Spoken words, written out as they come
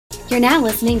You're now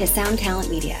listening to Sound Talent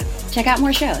Media. Check out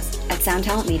more shows at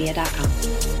soundtalentmedia.com.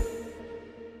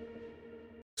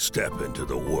 Step into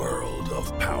the world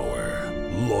of power,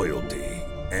 loyalty,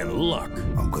 and luck.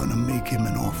 I'm gonna make him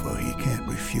an offer he can't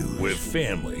refuse. With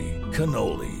family,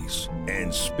 cannolis,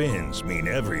 and spins mean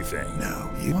everything.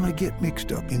 Now, you wanna get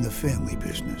mixed up in the family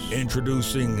business.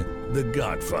 Introducing The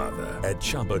Godfather at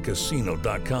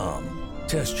ChumbaCasino.com.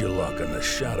 Test your luck in the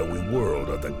shadowy world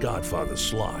of The Godfather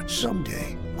slot.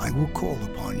 Someday, I will call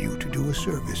upon you to do a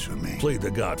service for me. Play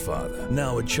The Godfather,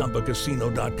 now at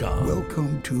ChumbaCasino.com.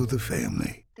 Welcome to the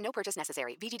family. No purchase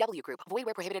necessary. VGW Group. Void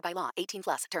where prohibited by law. 18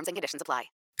 plus. Terms and conditions apply.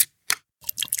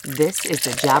 This is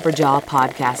the Jabberjaw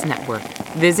Podcast Network.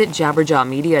 Visit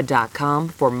jabberjawmedia.com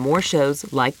for more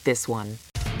shows like this one.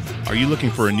 Are you looking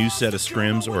for a new set of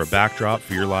scrims or a backdrop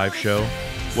for your live show?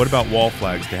 What about wall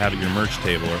flags to have at your merch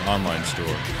table or online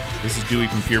store? This is Dewey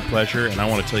from Pure Pleasure, and I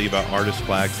want to tell you about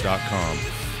artistflags.com.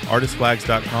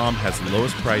 Artistflags.com has the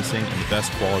lowest pricing and the best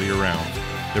quality around.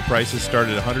 Their prices start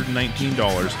at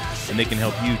 $119, and they can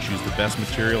help you choose the best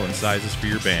material and sizes for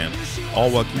your band,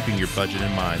 all while keeping your budget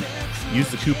in mind.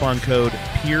 Use the coupon code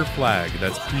PEERFLAG,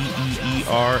 that's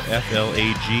PEERFLAG,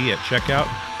 at checkout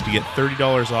to get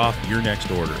 $30 off your next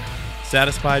order.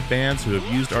 Satisfied bands who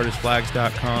have used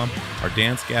artistflags.com are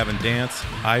Dance Gavin Dance,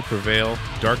 I Prevail,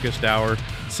 Darkest Hour,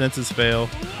 Senses Fail,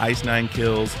 Ice Nine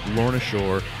Kills, Lorna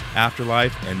Shore,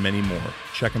 Afterlife, and many more.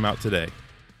 Check them out today.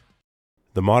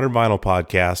 The Modern Vinyl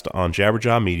Podcast on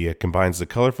Jabberjaw Media combines the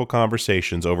colorful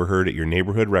conversations overheard at your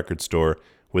neighborhood record store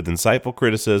with insightful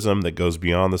criticism that goes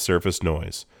beyond the surface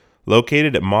noise.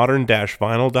 Located at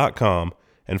modern-vinyl.com,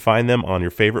 and find them on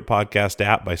your favorite podcast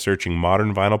app by searching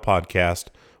Modern Vinyl Podcast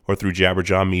or through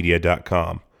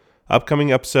jabberjawmedia.com.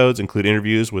 Upcoming episodes include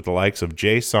interviews with the likes of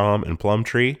Jay Som and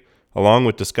Plumtree, along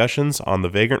with discussions on the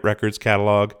Vagrant Records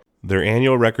catalog, their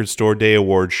annual Record Store Day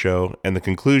Awards show, and the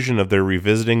conclusion of their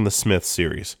Revisiting the Smiths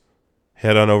series.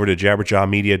 Head on over to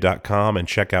jabberjawmedia.com and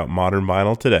check out Modern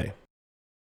Vinyl today.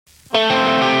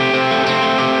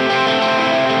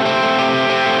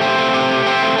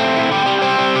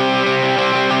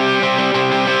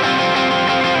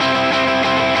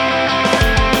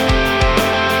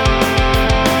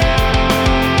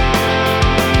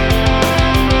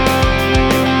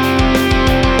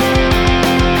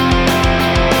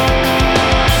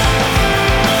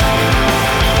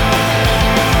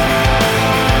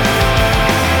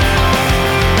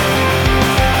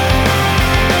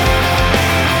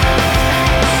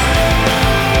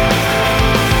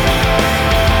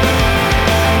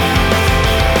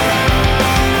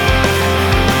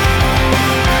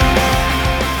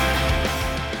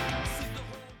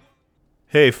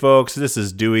 Hey folks, this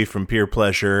is Dewey from Pure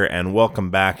Pleasure, and welcome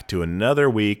back to another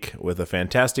week with a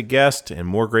fantastic guest and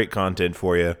more great content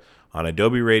for you on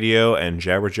Adobe Radio and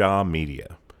Jabberjaw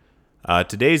Media.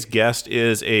 Today's guest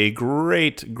is a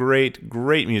great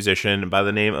musician by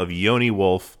the name of Yoni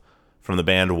Wolf from the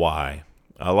band Y.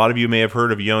 A lot of you may have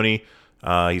heard of Yoni.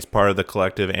 He's part of the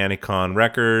collective Anticon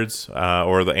Records,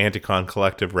 or the Anticon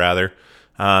Collective rather.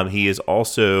 He is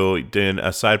also doing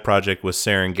a side project with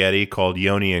Serengeti called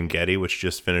Yoni and Getty, which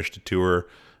just finished a tour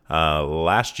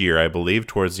last year, I believe,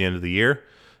 towards the end of the year.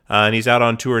 And he's out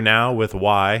on tour now with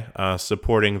Y,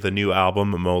 supporting the new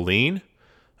album Moline.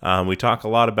 We talk a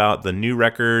lot about the new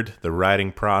record, the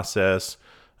writing process,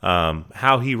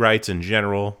 how he writes in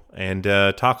general, and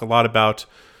talk a lot about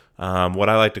what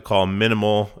I like to call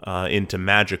minimal into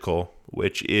magical,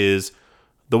 which is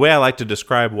the way I like to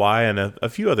describe Y and a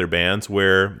few other bands,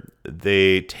 where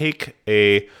they take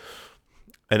an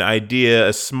idea,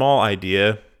 a small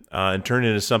idea, and turn it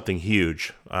into something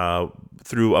huge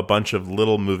through a bunch of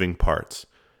little moving parts.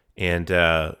 And,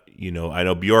 I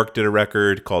know Bjork did a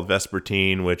record called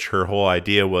Vespertine, which her whole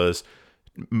idea was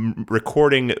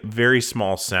recording very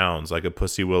small sounds, like a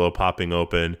pussy willow popping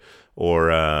open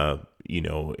or, an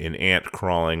ant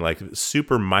crawling, like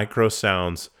super micro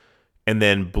sounds, and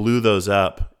then blew those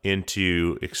up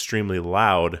into extremely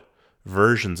loud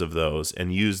versions of those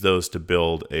and used those to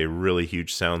build a really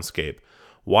huge soundscape.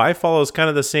 Y follows kind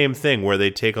of the same thing, where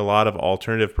they take a lot of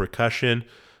alternative percussion,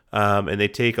 and they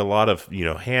take a lot of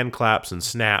hand claps and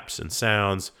snaps and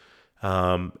sounds,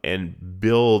 and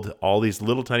build all these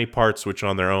little tiny parts, which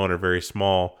on their own are very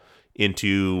small,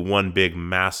 into one big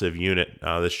massive unit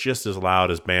that's just as loud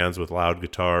as bands with loud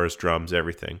guitars, drums,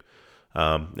 everything.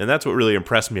 And that's what really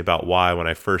impressed me about Y when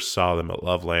I first saw them at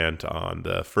Loveland on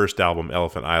the first album,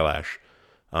 Elephant Eyelash.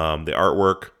 The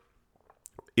artwork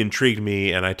intrigued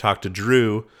me, and I talked to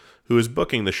Drew, who was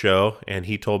booking the show, and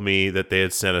he told me that they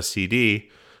had sent a CD,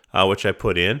 which I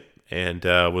put in, and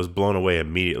was blown away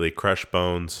immediately. Crush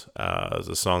Bones is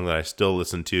a song that I still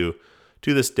listen to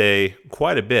this day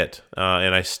quite a bit,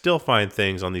 and I still find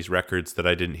things on these records that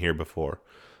I didn't hear before.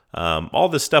 All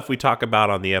this stuff we talk about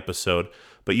on the episode,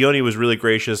 but Yoni was really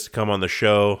gracious to come on the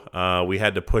show. We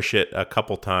had to push it a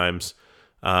couple times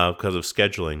because of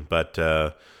scheduling, but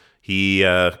he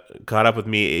caught up with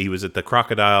me. He was at the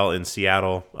Crocodile in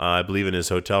Seattle, I believe in his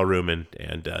hotel room, and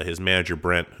his manager,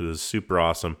 Brent, who is super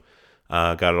awesome,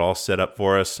 got it all set up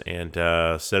for us and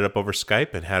set it up over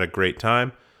Skype and had a great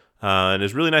time. And it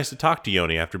was really nice to talk to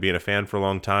Yoni after being a fan for a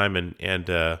long time and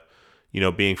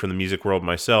being from the music world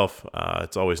myself.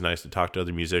 It's always nice to talk to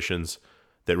other musicians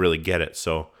that really get it.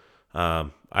 So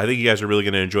I think you guys are really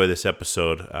going to enjoy this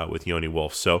episode with Yoni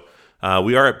Wolf. So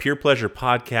we are at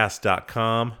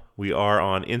purepleasurepodcast.com. We are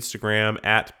on Instagram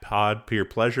at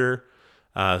podpurepleasure,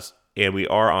 and we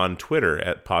are on Twitter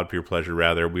at podpurepleasure,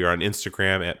 rather. We are on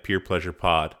Instagram at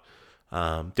purepleasurepod.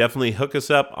 Definitely hook us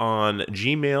up on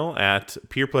Gmail at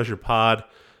purepleasurepod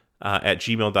at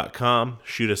gmail.com.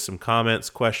 Shoot us some comments,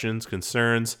 questions,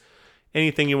 concerns,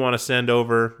 anything you want to send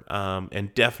over.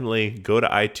 And definitely go to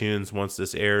iTunes once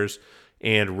this airs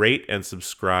and rate and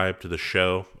subscribe to the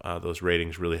show. Those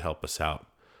ratings really help us out.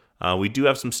 We do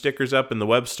have some stickers up in the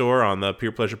web store on the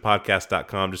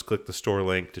purepleasurepodcast.com. Just click the store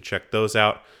link to check those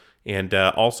out. And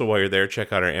also, while you're there,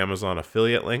 check out our Amazon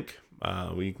affiliate link.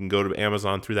 You can go to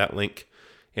Amazon through that link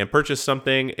and purchase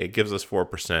something. It gives us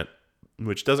 4%,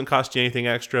 which doesn't cost you anything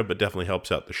extra, but definitely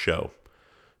helps out the show.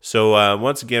 So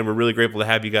once again, we're really grateful to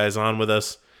have you guys on with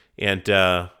us. And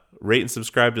rate and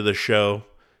subscribe to the show.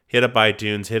 Hit up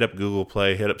iTunes, hit up Google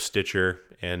Play, hit up Stitcher,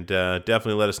 and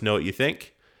definitely let us know what you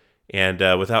think. And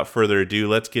without further ado,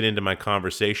 let's get into my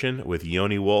conversation with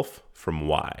Yoni Wolf from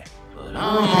Y.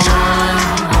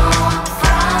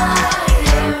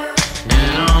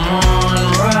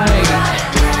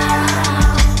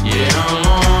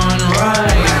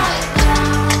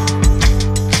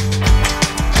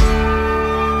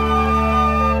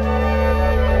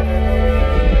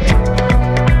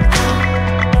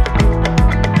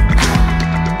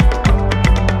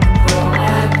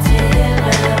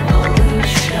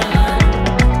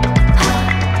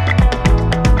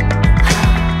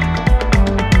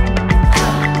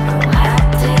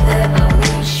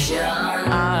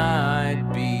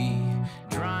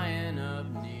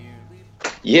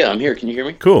 Yeah, I'm here. Can you hear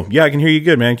me? Cool. Yeah, I can hear you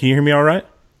good, man. Can you hear me all right?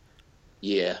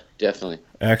 Yeah, definitely.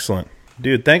 Excellent.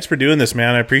 Dude, thanks for doing this,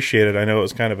 man. I appreciate it. I know it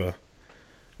was kind of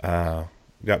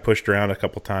got pushed around a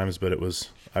couple times, but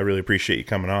I really appreciate you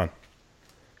coming on.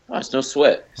 Oh, it's no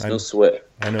sweat. No sweat.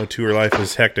 I know tour life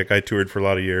is hectic. I toured for a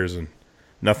lot of years, and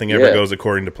nothing ever goes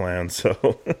according to plan,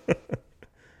 so.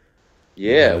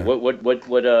 Yeah. What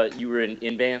you were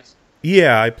in bands?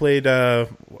 Yeah, I played, I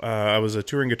was a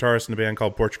touring guitarist in a band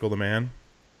called Portugal the Man.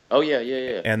 Oh,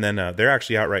 yeah. And then they're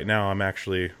actually out right now. I'm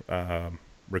actually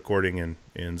recording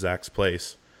in Zach's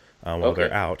place while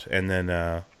they're out. And then,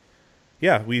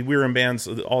 we were in bands.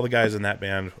 All the guys in that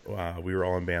band, we were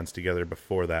all in bands together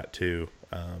before that, too.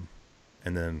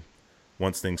 And then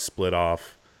once things split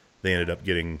off, they ended up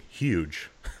getting huge.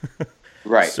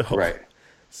 Right.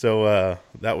 So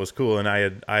that was cool. And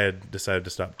I had decided to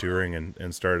stop touring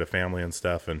and started a family and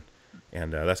stuff. And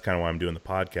that's kind of why I'm doing the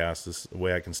podcast. This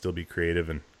way I can still be creative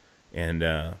and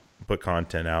put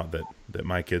content out that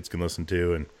my kids can listen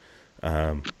to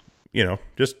and,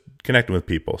 just connecting with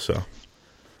people. So.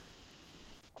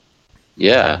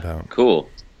 Yeah. Cool.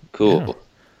 Yeah.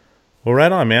 Well,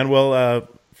 right on, man. Well,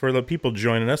 for the people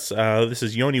joining us, this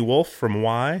is Yoni Wolf from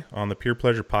Y on the Pure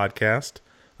Pleasure Podcast.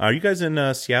 Are you guys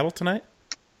in Seattle tonight?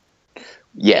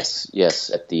 Yes,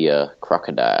 at the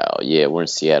Crocodile. Yeah, we're in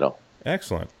Seattle.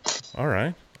 Excellent. All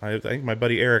right. I think my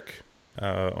buddy Eric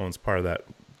owns part of that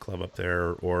club up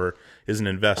there, or is an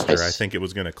investor. Nice. I think it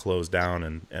was going to close down,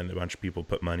 and a bunch of people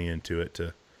put money into it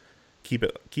to keep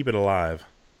it alive.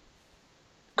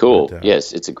 Cool. But,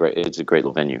 yes, it's a great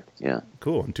little venue. Yeah.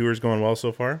 Cool. And tour's going well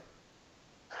so far?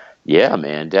 Yeah,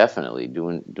 man, definitely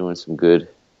doing some good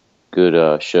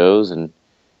shows and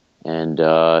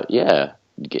yeah.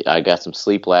 I got some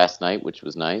sleep last night, which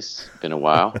was nice. Been a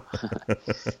while.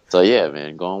 So yeah,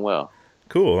 man, going well.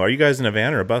 Cool. Are you guys in a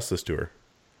van or a bus this tour?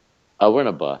 We're in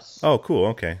a bus. Oh, cool.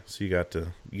 Okay. So you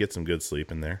get some good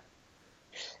sleep in there.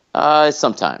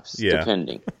 Sometimes,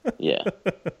 depending. Yeah.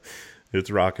 It's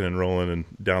rocking and rolling and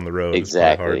down the road.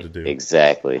 Exactly. It's hard to do.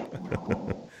 Exactly.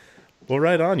 Well,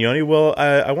 right on, Yoni. Well,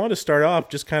 I want to start off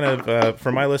just kind of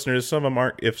for my listeners, some of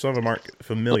them aren't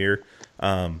familiar,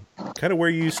 kind of where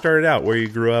you started out, where you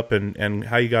grew up, and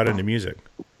how you got into music.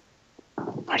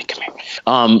 Marty, come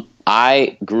here.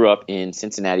 I grew up in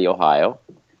Cincinnati, Ohio,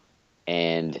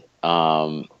 and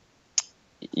Got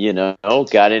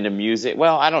into music.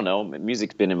 Well, I don't know.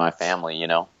 Music's been in my family,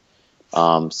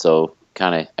 so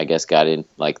kind of, I guess, got in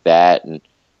like that, and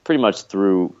pretty much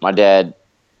through my dad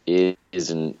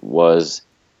is and was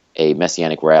a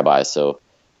Messianic rabbi, so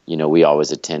we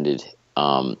always attended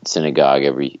synagogue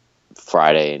every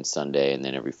Friday and Sunday, and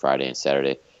then every Friday and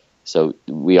Saturday. So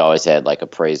we always had like a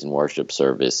praise and worship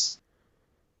service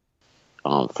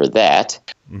for that.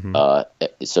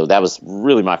 Mm-hmm. So that was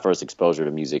really my first exposure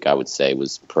to music, I would say,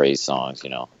 was praise songs,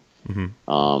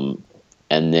 Mm-hmm.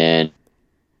 And then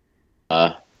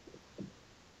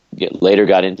later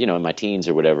got into, in my teens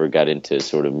or whatever, got into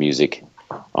sort of music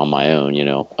on my own,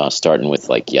 starting with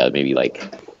maybe like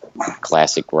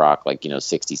classic rock, like,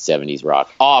 60s, 70s rock.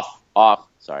 Off.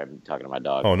 Sorry, I'm talking to my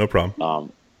dog. Oh, no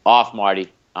problem. Off,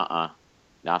 Marty. Not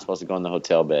supposed to go in the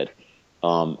hotel bed.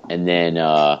 And then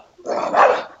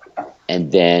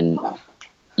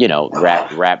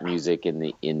rap music in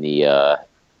the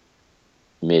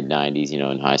mid 90s,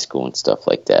 in high school and stuff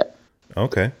like that.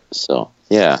 Okay. So,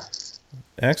 yeah.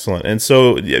 Excellent. And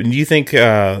so do you think,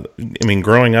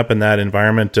 growing up in that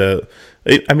environment,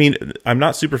 I'm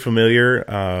not super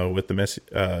familiar with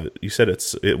the you said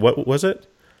what was it?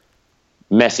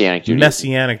 Messianic Judaism.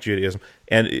 Messianic Judaism.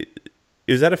 And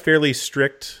is that a fairly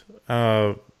strict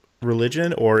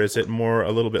religion, or is it more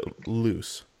a little bit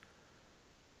loose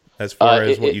as far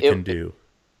as what you can do?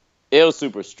 It was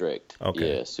super strict.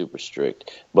 Okay. Yeah, super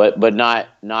strict. But not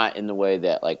in the way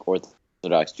that like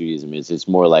Orthodox Judaism is. It's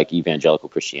more like evangelical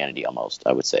Christianity almost,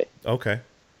 I would say. Okay.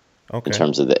 In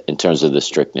terms of the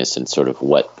strictness and sort of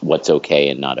what's okay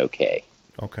and not okay.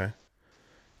 Okay.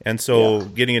 And so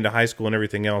getting into high school and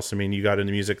everything else, you got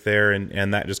into music there,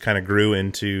 and that just kind of grew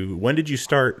into, when did you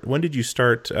start with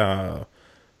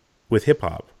hip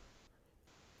hop?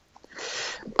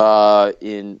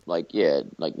 In like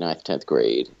 9th, 10th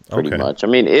grade, pretty much.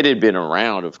 It had been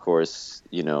around, of course,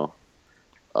 I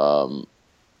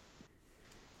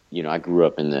grew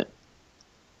up in the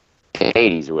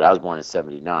 80s, or I was born in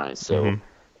 79. So,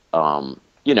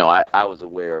 I was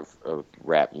aware of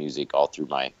rap music all through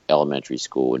my elementary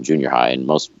school and junior high, and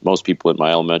most people in my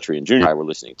elementary and junior high were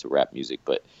listening to rap music,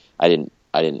 but I didn't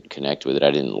connect with it. I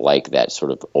didn't like that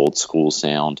sort of old school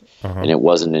sound, and it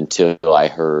wasn't until I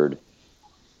heard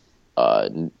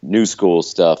new school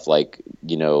stuff like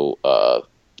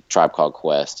Tribe Called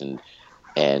Quest and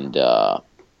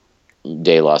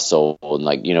De La Soul,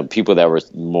 and people that were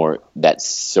more that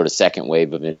sort of second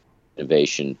wave of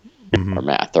innovation,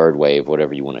 or third wave,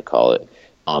 whatever you want to call it,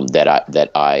 that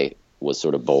I was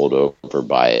sort of bowled over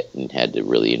by it and had to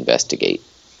really investigate.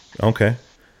 Okay.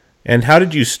 And how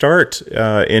did you start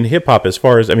in hip hop? As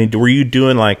far as, were you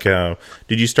doing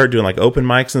did you start doing like open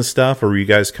mics and stuff, or were you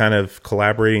guys kind of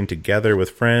collaborating together with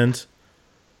friends?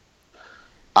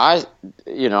 I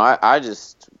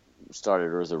just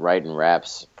started as writing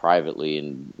raps privately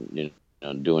and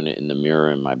doing it in the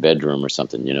mirror in my bedroom or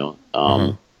something,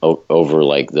 over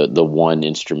like the one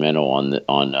instrumental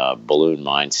on Balloon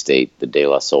Mind State, the De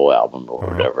La Soul album or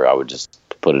whatever. I would just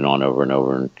put it on over and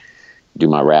over and do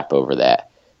my rap over that.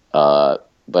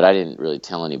 But I didn't really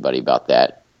tell anybody about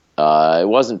that. It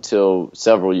wasn't until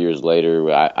several years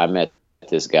later I met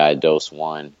this guy, Dose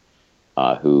One,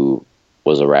 who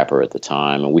was a rapper at the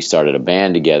time, and we started a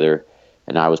band together,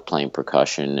 and I was playing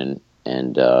percussion,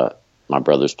 and my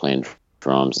brother's playing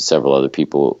drums, and several other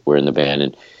people were in the band,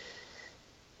 and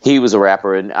he was a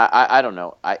rapper, and I don't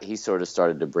know, he sort of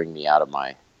started to bring me out of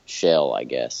my shell, I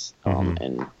guess,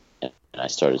 and I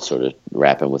started sort of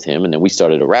rapping with him, and then we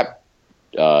started a rap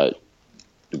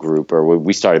group, or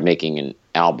we started making an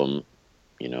album,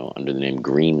 under the name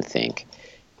Green Think,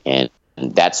 and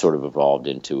that sort of evolved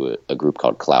into a group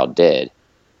called Cloud Dead,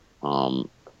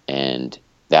 and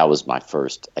that was my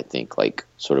first, I think, like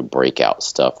sort of breakout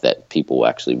stuff that people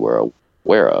actually were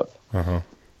aware of.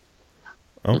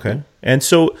 Okay. And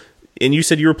so, and you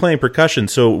said you were playing percussion.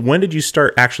 So when did you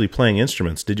start actually playing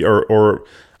instruments? Did you, or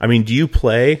do you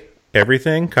play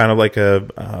everything, kind of like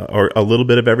or a little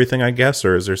bit of everything, I guess,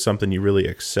 or is there something you really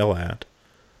excel at?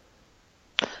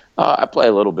 I play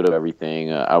a little bit of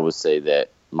everything. I would say that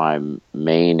my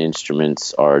main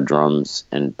instruments are drums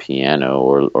and piano,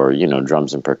 or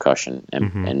drums and percussion,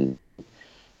 and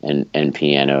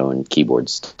piano and keyboard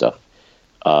stuff.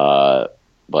 But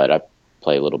I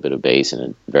play a little bit of bass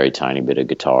and a very tiny bit of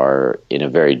guitar in a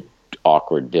very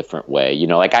awkward, different way.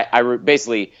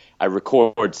 I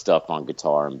record stuff on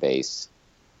guitar and bass,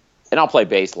 and I'll play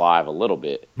bass live a little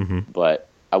bit, but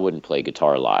I wouldn't play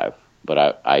guitar live.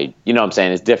 But I what I'm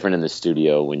saying, it's different in the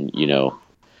studio when,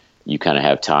 you kind of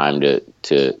have time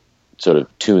to sort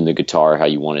of tune the guitar how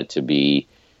you want it to be,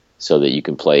 so that you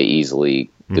can play easily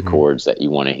the chords that you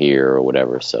want to hear or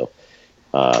whatever. So,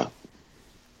 okay.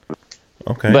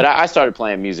 But I started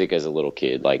playing music as a little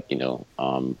kid. Like,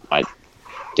 my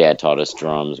dad taught us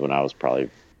drums when I was probably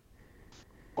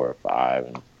 4 or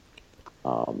 5,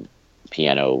 and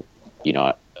piano,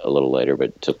 a little later,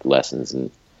 but took lessons,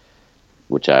 and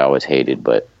which I always hated.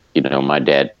 But my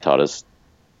dad taught us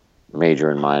major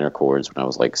and minor chords when I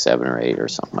was like 7 or 8 or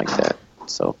something like that.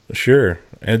 So sure.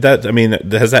 And that,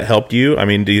 has that helped you?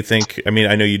 Do you think? I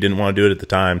know you didn't want to do it at the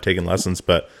time, taking lessons,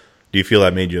 but do you feel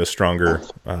that made you a stronger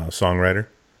songwriter?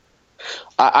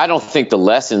 I don't think the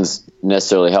lessons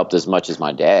necessarily helped as much as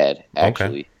my dad,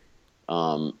 actually.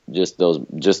 Okay. Just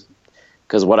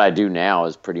because what I do now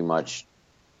is pretty much,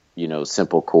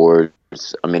 simple chords.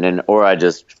 Or I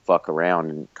just fuck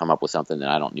around and come up with something that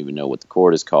I don't even know what the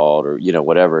chord is called, or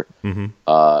whatever. Mm-hmm.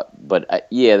 But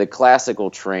the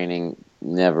classical training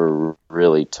never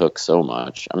really took so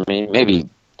much. Maybe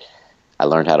I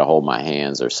learned how to hold my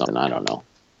hands or something. I don't know.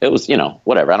 It was,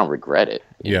 whatever. I don't regret it.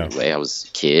 Anyway, I was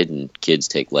a kid, and kids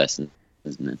take lessons,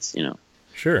 and it's,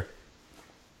 Sure.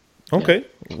 Okay.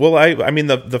 Yeah. Well,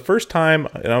 the first time,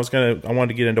 and I wanted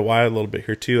to get into why a little bit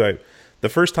here too. The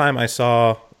first time I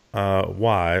saw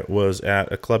why was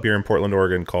at a club here in Portland,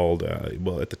 Oregon called,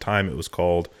 at the time it was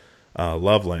called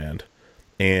Loveland.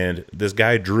 And this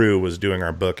guy, Drew, was doing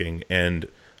our booking, and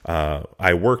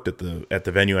I worked at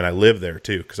the venue, and I lived there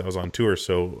too, because I was on tour.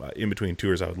 So in between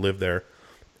tours, I would live there.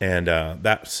 And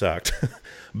that sucked.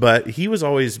 But he was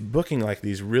always booking like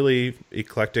these really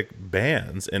eclectic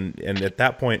bands. And at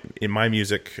that point in my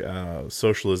music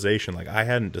socialization, like I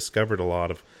hadn't discovered a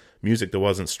lot of music that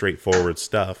wasn't straightforward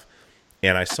stuff.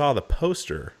 And I saw the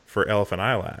poster for Elephant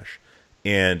Eyelash.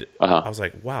 And I was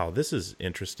like, wow, this is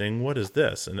interesting. What is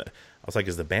this? And I was like,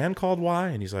 is the band called Y?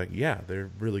 And he's like, yeah,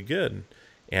 they're really good.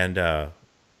 And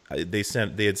they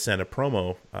had sent a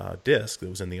promo disc that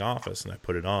was in the office, and I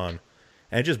put it on.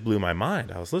 And it just blew my mind.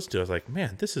 I was listening to it. I was like,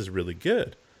 man, this is really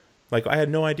good. Like, I had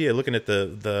no idea. Looking at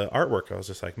the artwork, I was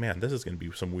just like, man, this is going to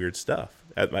be some weird stuff.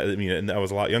 And I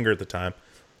was a lot younger at the time.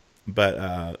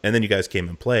 But and then you guys came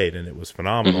and played, and it was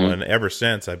phenomenal. Mm-hmm. And ever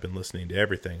since, I've been listening to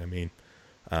everything.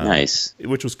 Nice.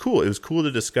 Which was cool. It was cool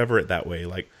to discover it that way.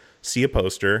 Like, see a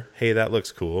poster. Hey, that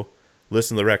looks cool.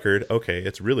 Listen to the record. Okay,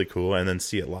 it's really cool. And then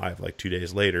see it live like 2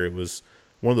 days later. It was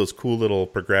one of those cool little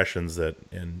progressions that,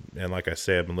 and like I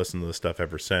say, I've been listening to this stuff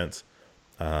ever since,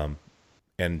 and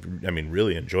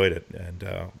really enjoyed it, and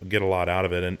get a lot out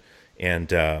of it,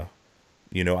 and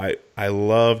I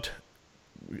loved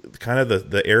kind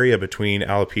of the area between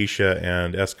Alopecia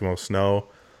and Eskimo Snow,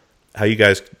 how you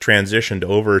guys transitioned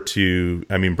over to,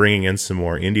 bringing in some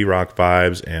more indie rock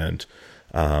vibes and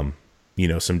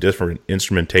some different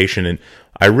instrumentation, and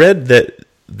I read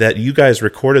that you guys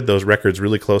recorded those records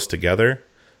really close together,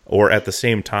 or at the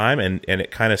same time, and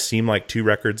it kind of seemed like 2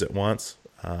 records at once.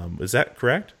 Is that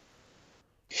correct?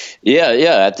 Yeah,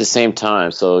 at the same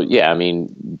time. So,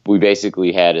 we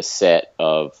basically had a set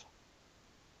of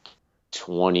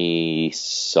 20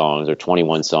 songs or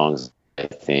 21 songs, I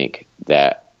think,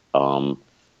 that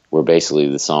were basically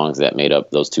the songs that made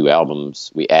up those 2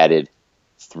 albums. We added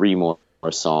 3 more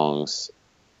songs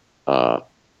there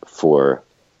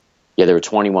were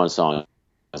 21 songs.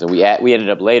 So we ended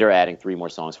up later adding 3 more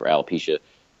songs for Alopecia.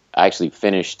 I actually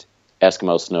finished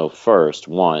Eskimo Snow first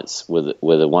once with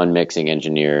a one mixing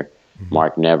engineer,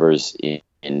 Mark Nevers in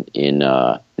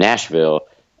Nashville,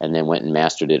 and then went and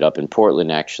mastered it up in Portland,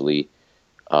 actually,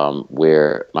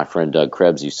 where my friend Doug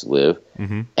Krebs used to live,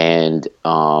 and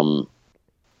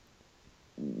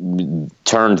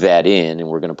turned that in, and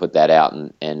we're going to put that out,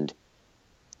 and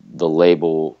the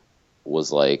label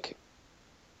was like,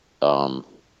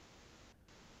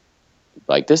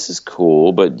 this is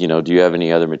cool, but do you have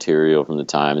any other material from the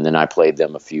time? And then I played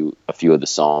them a few of the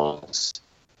songs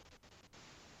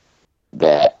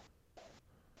that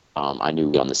I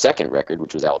knew on the second record,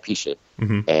 which was Alopecia,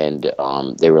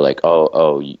 and they were like,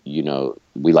 oh,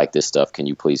 we like this stuff. Can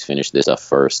you please finish this stuff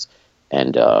first?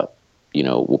 And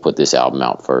we'll put this album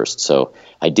out first. So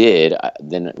I did.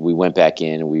 Then we went back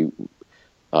in and we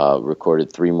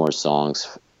recorded 3 more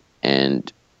songs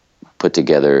and put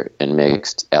together and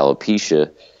mixed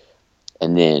Alopecia,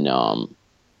 and then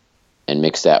and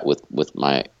mixed that with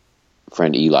my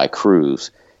friend Eli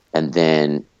Cruz, and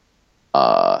then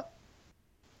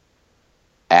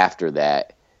after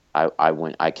that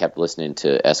I kept listening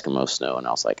to Eskimo Snow, and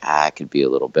I was like, I could be a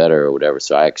little better or whatever,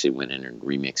 so I actually went in and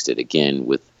remixed it again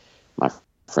with my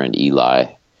friend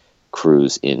Eli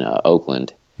Cruz in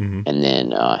Oakland, and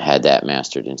then had that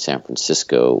mastered in San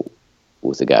Francisco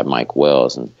with the guy Mike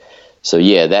Wells. And so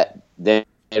then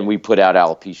we put out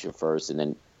Alopecia first, and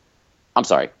then I'm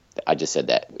sorry, I just said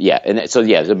that. Yeah, and so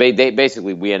yeah, so they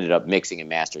basically we ended up mixing and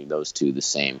mastering those two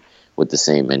with the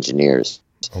same engineers.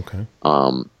 Okay.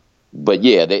 But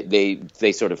yeah,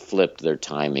 they sort of flipped their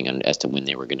timing as to when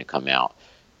they were going to come out,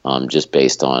 just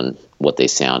based on what they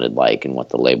sounded like and what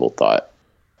the label thought,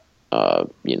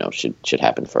 should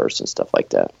happen first and stuff like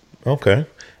that. Okay.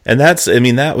 And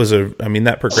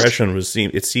that progression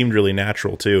it seemed really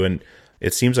natural too. And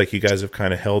it seems like you guys have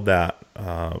kind of held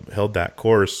that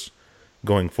course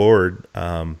going forward,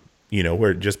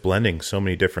 we're just blending so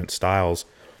many different styles.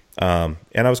 And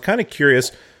I was kind of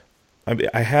curious,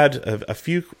 I had a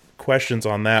few questions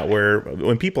on that where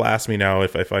when people ask me now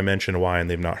if I mention why and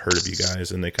they've not heard of you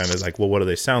guys and they kind of like, well, what do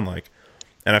they sound like?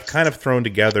 And I've kind of thrown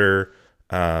together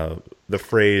the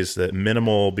phrase that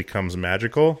minimal becomes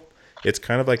magical. It's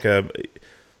kind of like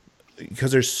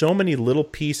because there's so many little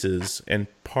pieces and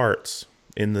parts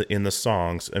in the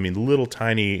songs. I mean, little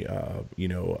tiny,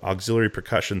 auxiliary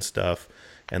percussion stuff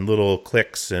and little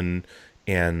clicks and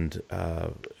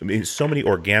so many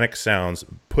organic sounds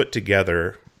put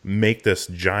together make this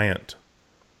giant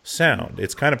sound.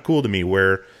 It's kind of cool to me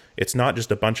where it's not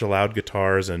just a bunch of loud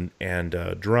guitars and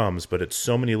drums, but it's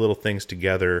so many little things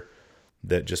together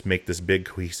that just make this big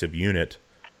cohesive unit.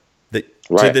 That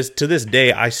right. to this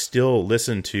day, I still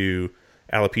listen to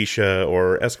Alopecia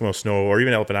or Eskimo Snow or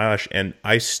even Elephant Eyelash, and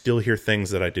I still hear things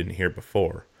that I didn't hear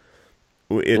before.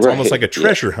 It's right. Almost like a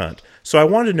treasure hunt. So I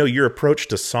wanted to know your approach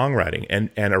to songwriting and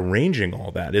arranging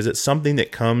all that. Is it something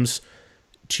that comes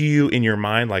to you in your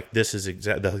mind like this is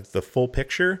the full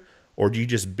picture, or do you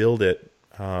just build it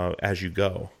as you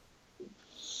go?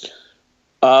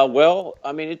 Well,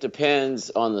 I mean, it depends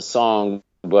on the song,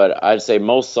 but I'd say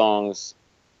most songs,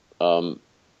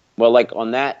 like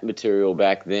on that material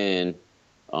back then,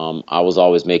 I was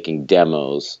always making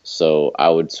demos. So I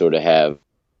would sort of have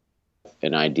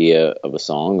an idea of a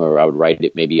song, or I would write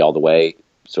it maybe all the way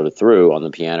sort of through on the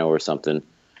piano or something.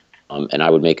 And I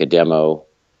would make a demo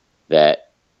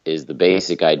that is the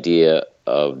basic idea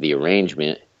of the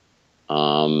arrangement.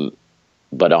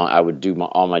 But I would do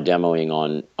all my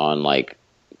demoing on like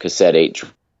cassette 8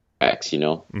 tracks,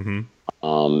 Mm-hmm.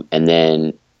 And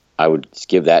then I would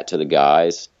give that to the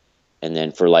guys. And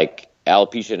then for like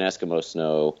Alopecia and Eskimo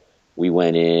Snow, we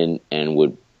went in and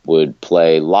would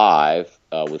play live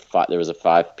with there was a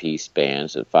 5-piece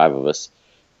band, so 5 of us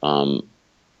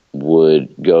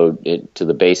would go to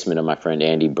the basement of my friend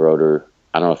Andy Broder.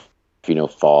 I don't know if you know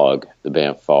Fog, the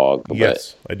band Fog.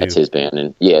 Yes, I do. That's his band.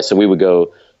 And yeah, so we would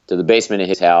go to the basement of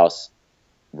his house,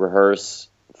 rehearse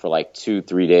for like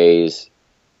 2-3 days,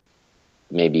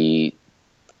 maybe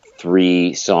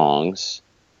 3 songs,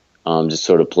 just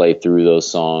sort of play through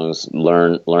those songs,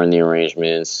 learn the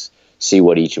arrangements, see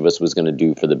what each of us was going to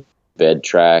do for the bed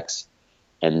tracks.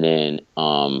 And then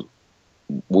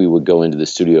we would go into the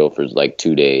studio for like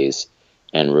 2 days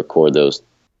and record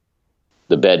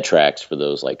the bed tracks for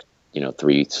those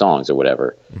 3 songs or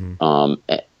whatever. Mm-hmm.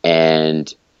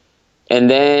 And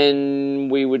then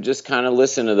we would just kind of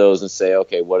listen to those and say,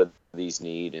 okay, what do these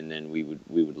need? And then we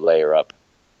would layer up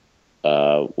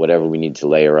whatever we need to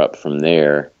layer up from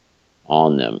there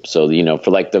on them. So,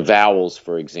 for like the vowels,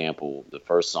 for example, the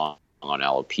first song on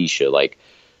Alopecia,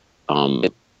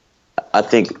 I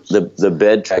think the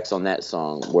bed tracks on that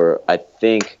song were, I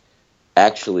think,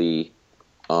 actually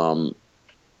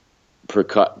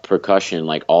percussion,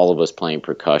 like all of us playing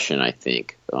percussion, I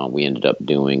think we ended up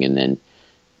doing, and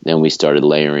then we started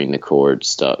layering the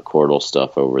chordal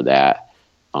stuff over that.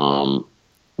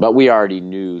 But we already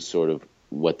knew sort of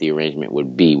what the arrangement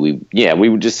would be. We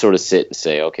would just sort of sit and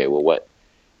say, okay, well,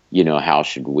 how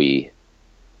should we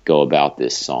go about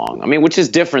this song? I mean, which is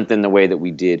different than the way that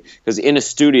we did, because in a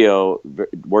studio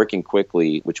working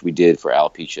quickly, which we did for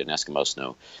Alopecia and Eskimo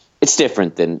Snow, it's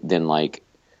different than like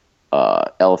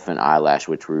Elephant Eyelash,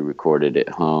 which we recorded at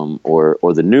home, or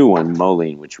the new one,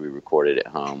 Moline, which we recorded at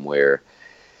home, where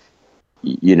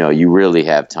you really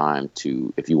have time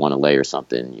to, if you want to layer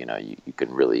something, you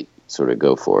can really sort of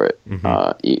go for it,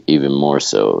 mm-hmm. Even more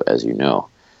so, as you know.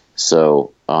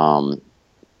 So,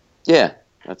 yeah,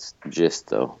 that's the gist,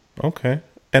 though. Okay.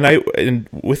 And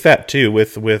with that too,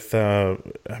 with I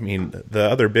mean, the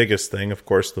other biggest thing, of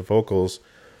course, the vocals,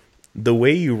 the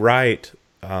way you write,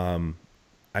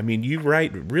 you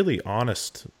write really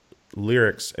honest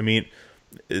lyrics. I mean,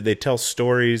 they tell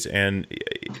stories, and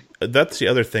that's the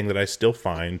other thing that I still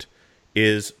find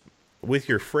is with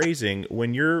your phrasing,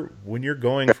 when you're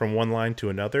going from one line to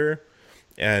another,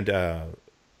 and a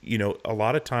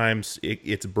lot of times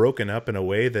it's broken up in a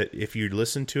way that if you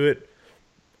listen to it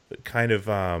kind of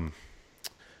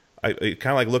kind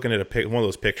of like looking at one of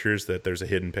those pictures that there's a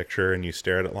hidden picture and you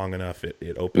stare at it long enough,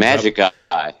 it opens Magic up.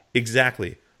 eye.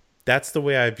 Exactly. That's the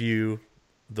way I view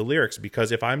the lyrics,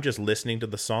 because if I'm just listening to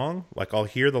the song, like I'll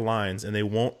hear the lines and they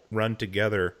won't run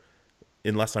together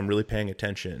unless I'm really paying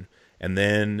attention. And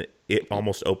then it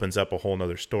almost opens up a whole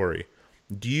nother story.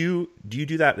 Do you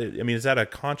do that? I mean, is that a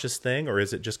conscious thing, or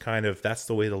is it just kind of, that's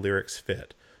the way the lyrics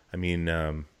fit? I mean,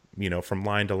 from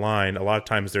line to line, a lot of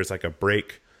times there's like a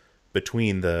break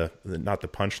between the not the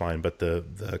punchline, but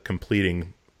the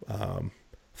completing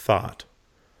thought,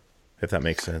 if that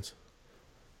makes sense.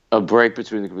 A break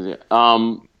between the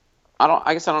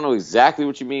I guess I don't know exactly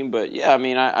what you mean, but yeah, I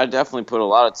mean, I definitely put a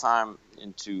lot of time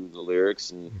into the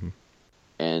lyrics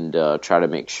and try to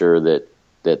make sure that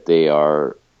they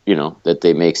are, that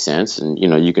they make sense, and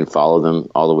you can follow them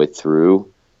all the way through,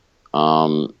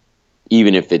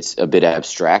 even if it's a bit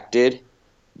abstracted.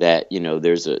 That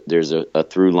there's a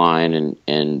through line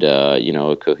and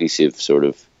a cohesive sort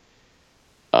of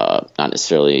not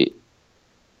necessarily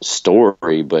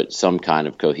story, but some kind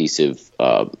of cohesive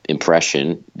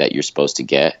impression that you're supposed to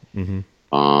get.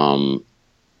 Or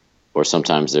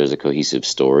sometimes there's a cohesive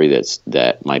story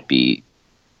that might be,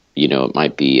 it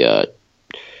might be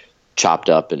chopped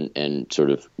up and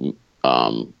sort of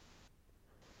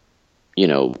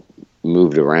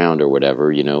moved around or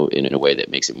whatever, in a way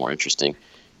that makes it more interesting.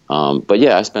 But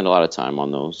yeah, I spend a lot of time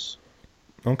on those.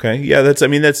 Okay. Yeah. That's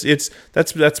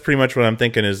pretty much what I'm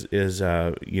thinking is,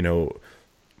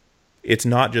 it's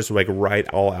not just like right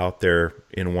all out there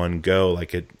in one go.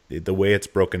 Like the way it's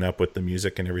broken up with the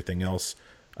music and everything else.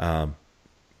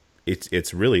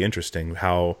 It's really interesting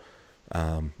how,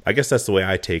 I guess that's the way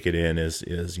I take it in is,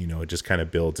 it just kind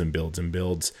of builds and builds and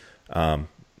builds.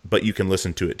 But you can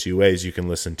listen to it two ways. You can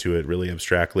listen to it really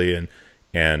abstractly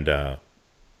and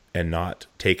not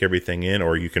take everything in,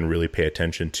 or you can really pay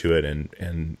attention to it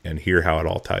and hear how it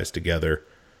all ties together.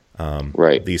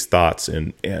 Right. These thoughts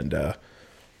and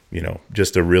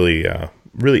just a really,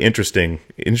 really interesting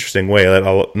way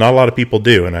that not a lot of people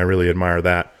do. And I really admire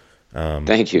that.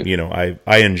 Thank you.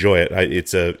 I enjoy it.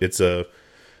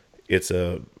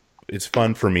 It's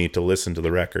fun for me to listen to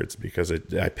the records because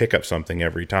I pick up something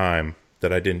every time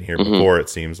that I didn't hear before, it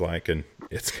seems like, and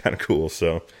it's kind of cool.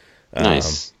 So,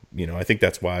 nice. I think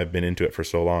that's why I've been into it for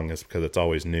so long, is because it's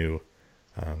always new,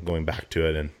 going back to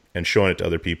it and showing it to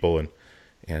other people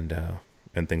and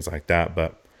things like that.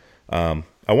 But,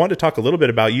 I wanted to talk a little bit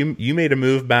about you. You made a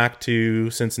move back to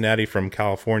Cincinnati from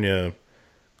California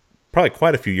probably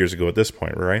quite a few years ago at this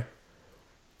point, right?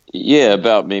 Yeah,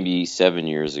 about maybe 7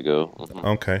 years ago.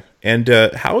 Okay. And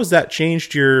how has that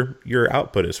changed your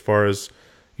output as far as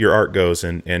your art goes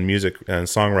and music and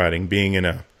songwriting, being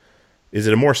is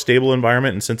it a more stable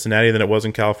environment in Cincinnati than it was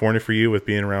in California for you with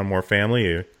being around more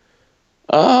family?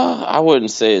 I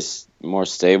wouldn't say it's more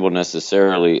stable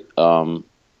necessarily. Though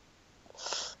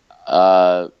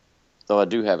I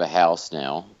do have a house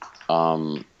now.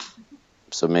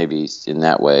 So maybe in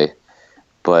that way,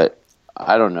 but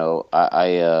I don't know.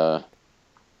 I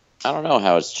don't know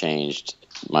how it's changed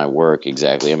my work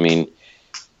exactly. I mean,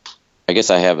 I guess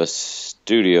I have a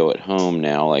studio at home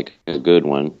now, like a good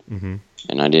one. Mm-hmm.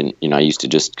 And I didn't, I used to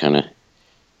just kind of,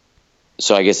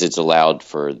 so I guess it's allowed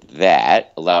for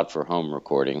home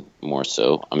recording more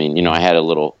so. I mean, I had a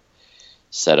little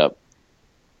setup.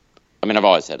 I mean, I've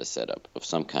always had a setup of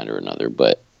some kind or another,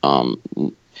 but,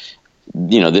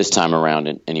 this time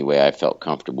around anyway, I felt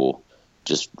comfortable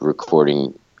just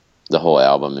recording the whole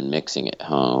album and mixing it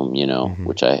home, mm-hmm.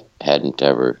 which I hadn't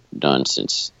ever done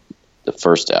since the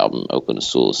first album, Oakland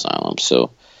Asylum Asylum.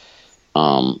 So,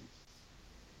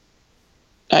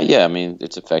 yeah, I mean,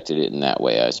 it's affected it in that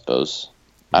way, I suppose.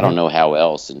 I don't know how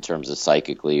else in terms of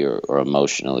psychically or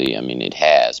emotionally. I mean, it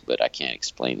has, but I can't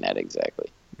explain that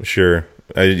exactly. Sure.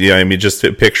 Yeah, I mean, just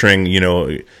picturing,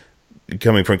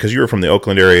 coming from, because you were from the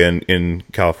Oakland area in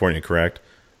California, correct?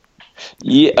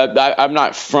 Yeah, I'm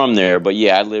not from there, but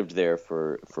yeah, I lived there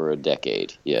for a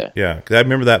decade. Yeah. Yeah, because I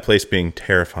remember that place being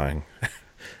terrifying.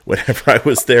 Whenever I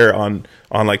was there on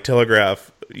like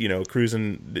Telegraph,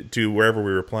 cruising to wherever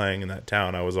we were playing in that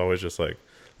town, I was always just like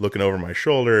looking over my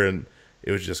shoulder, and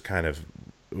it was just kind of,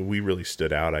 we really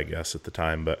stood out, I guess, at the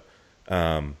time. But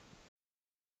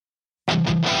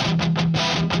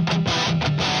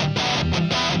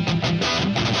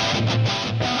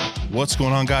what's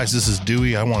going on, guys? This is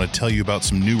Dewey. I want to tell you about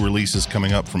some new releases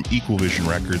coming up from Equal Vision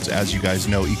Records. As you guys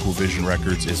know, Equal Vision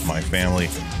Records is my family,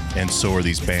 and so are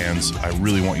these bands. I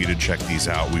really want you to check these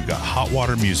out. We've got Hot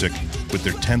Water Music with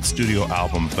their 10th studio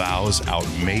album, Vows, out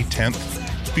May 10th.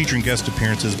 featuring guest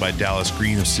appearances by Dallas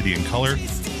Green of City and Color,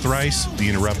 Thrice, The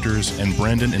Interrupters, and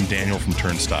Brendan and Daniel from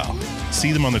Turnstile.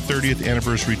 See them on their 30th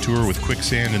anniversary tour with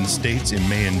Quicksand in the States in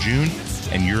May and June,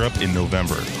 and Europe in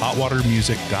November.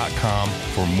 hotwatermusic.com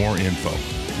for more info.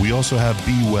 We also have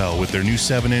Be Well with their new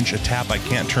 7-inch A Tap I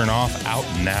Can't Turn Off out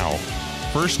now.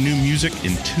 First new music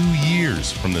in 2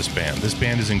 years from this band. This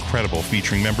band is incredible,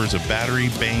 featuring members of Battery,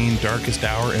 Bane, Darkest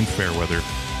Hour, and Fairweather.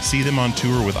 See them on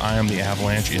tour with I Am the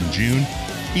Avalanche in June.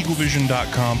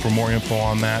 Eaglevision.com for more info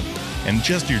on that. And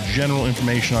just your general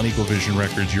information on Eaglevision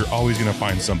Records, you're always going to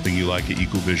find something you like at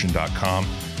eaglevision.com.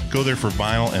 Go there for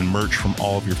vinyl and merch from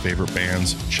all of your favorite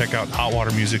bands. Check out Hot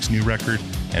Water Music's new record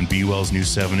and Be Well's new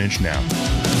 7-inch now.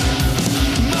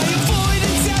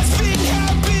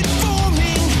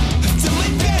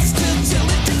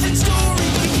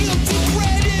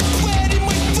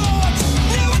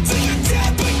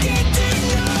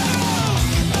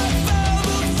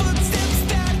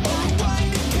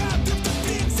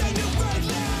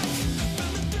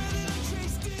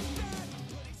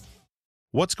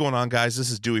 What's going on, guys? This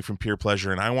is Dewey from Peer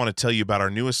Pleasure, and I want to tell you about our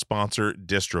newest sponsor,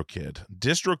 DistroKid.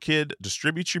 DistroKid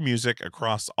distributes your music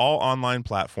across all online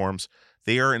platforms.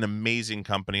 They are an amazing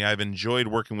company. I've enjoyed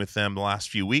working with them the last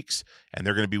few weeks, and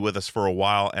they're going to be with us for a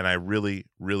while, and I really,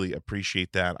 really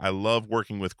appreciate that. I love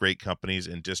working with great companies,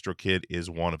 and DistroKid is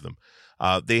one of them.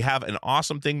 They have an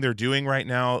awesome thing they're doing right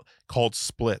now called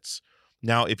splits.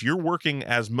 Now, if you're working,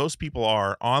 as most people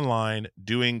are, online,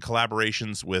 doing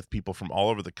collaborations with people from all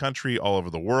over the country, all over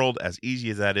the world, as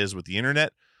easy as that is with the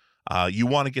internet, you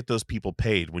want to get those people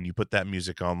paid when you put that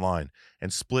music online.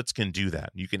 And splits can do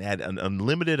that. You can add an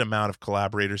unlimited amount of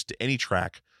collaborators to any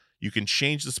track. You can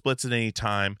change the splits at any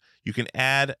time. You can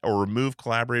add or remove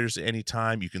collaborators at any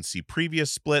time. You can see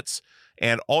previous splits.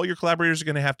 And all your collaborators are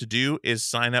going to have to do is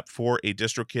sign up for a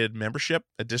DistroKid membership,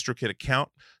 a DistroKid account,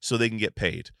 so they can get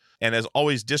paid. And as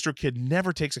always, DistroKid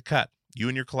never takes a cut. You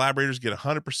and your collaborators get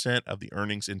 100% of the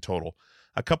earnings in total.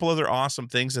 A couple other awesome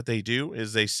things that they do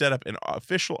is they set up an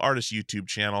official artist YouTube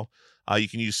channel. You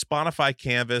can use Spotify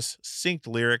Canvas, synced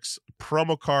lyrics,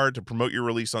 promo card to promote your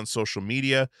release on social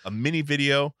media, a mini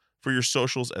video for your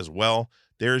socials as well.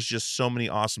 There's just so many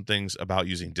awesome things about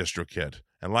using DistroKid.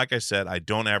 And like I said, I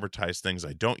don't advertise things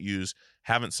I don't use,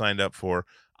 haven't signed up for.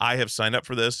 I have signed up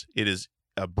for this. It is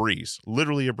a breeze,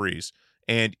 literally a breeze.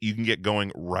 And you can get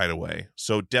going right away.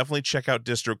 So definitely check out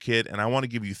DistroKid, and I want to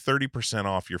give you 30%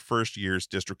 off your first year's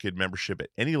DistroKid membership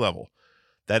at any level.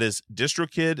 That is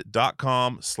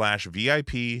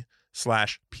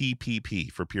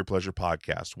distrokid.com/VIP/PPP for Peer Pleasure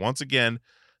Podcast. Once again,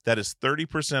 that is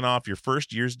 30% off your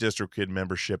first year's DistroKid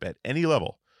membership at any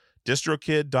level.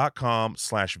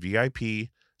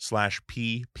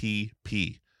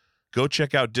 distrokid.com/VIP/PPP. Go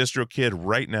check out DistroKid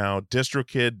right now,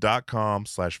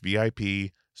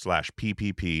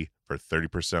 distrokid.com/VIP/PPP for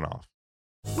 30% off.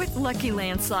 With Lucky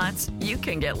Land Slots, you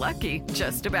can get lucky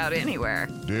just about anywhere.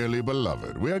 Dearly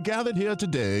beloved, we are gathered here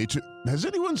today to... Has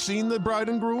anyone seen the bride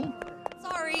and groom?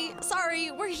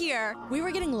 Sorry, we're here. We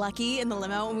were getting lucky in the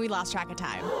limo and we lost track of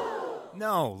time.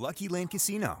 No, Lucky Land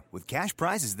Casino, with cash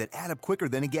prizes that add up quicker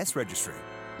than a guest registry.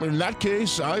 In that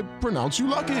case, I pronounce you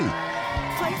lucky.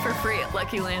 Play for free at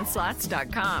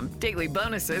LuckyLandSlots.com. Daily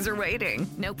bonuses are waiting.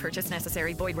 No purchase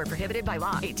necessary. Void where prohibited by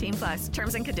law. 18+.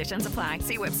 Terms and conditions apply.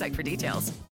 See website for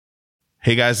details.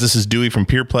 Hey guys, this is Dewey from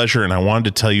Peer Pleasure, and I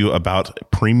wanted to tell you about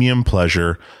Premium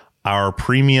Pleasure, our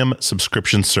premium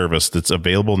subscription service that's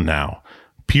available now.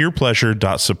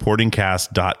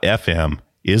 peerpleasure.supportingcast.fm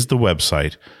is the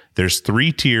website. There's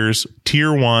 3 tiers: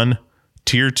 Tier 1,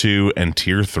 Tier 2, and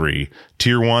Tier 3.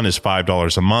 Tier 1 is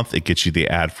 $5 a month. It gets you the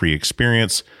ad-free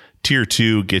experience. Tier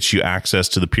 2 gets you access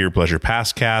to the Peer Pleasure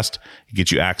Passcast. It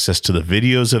gets you access to the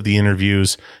videos of the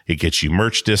interviews. It gets you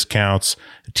merch discounts.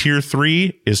 Tier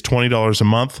 3 is $20 a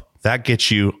month. That gets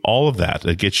you all of that.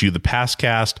 It gets you the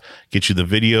Passcast, gets you the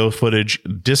video footage,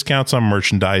 discounts on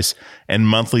merchandise, and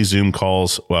monthly Zoom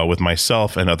calls with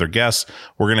myself and other guests.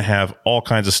 We're going to have all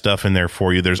kinds of stuff in there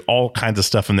for you. There's all kinds of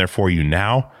stuff in there for you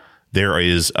now. There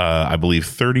is, I believe,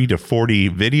 30 to 40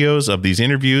 videos of these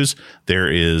interviews.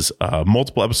 There is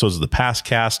multiple episodes of the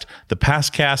Passcast. The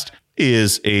Passcast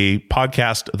is a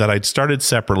podcast that I'd started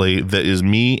separately that is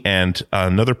me and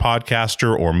another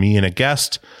podcaster or me and a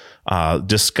guest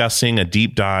discussing a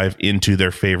deep dive into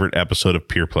their favorite episode of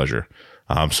Peer Pleasure.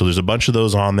 So there's a bunch of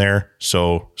those on there.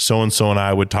 So-and-so and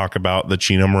I would talk about the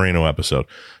Chino Moreno episode.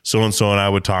 So-and-so and I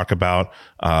would talk about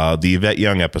the Yvette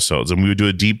Young episodes. And we would do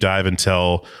a deep dive and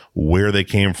tell where they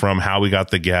came from, how we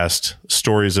got the guest,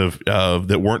 stories of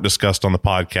that weren't discussed on the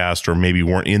podcast or maybe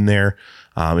weren't in there.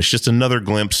 It's just another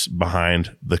glimpse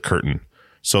behind the curtain.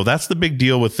 So that's the big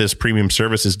deal with this premium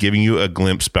service, is giving you a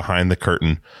glimpse behind the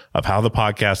curtain of how the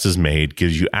podcast is made,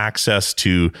 gives you access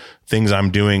to things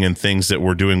I'm doing and things that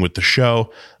we're doing with the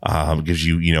show, gives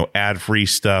you, ad-free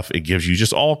stuff. It gives you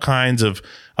just all kinds of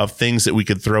things that we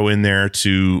could throw in there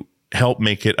to help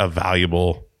make it a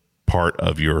valuable part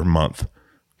of your month.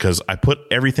 Because I put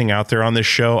everything out there on this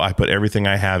show. I put everything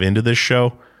I have into this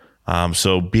show.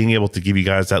 So being able to give you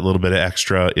guys that little bit of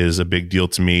extra is a big deal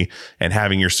to me, and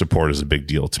having your support is a big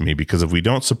deal to me, because if we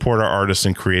don't support our artists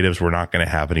and creatives, we're not going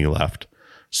to have any left.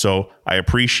 So I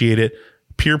appreciate it.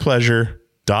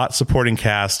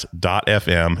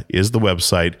 Peerpleasure.supportingcast.fm is the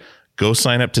website. Go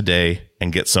sign up today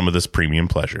and get some of this premium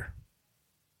pleasure.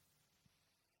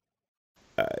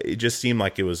 It just seemed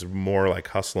like it was more like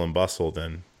hustle and bustle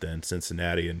than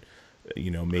Cincinnati, and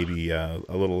maybe a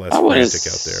little less frantic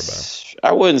out there. But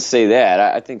I wouldn't say that.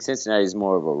 I think Cincinnati is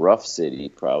more of a rough city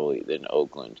probably than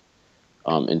Oakland,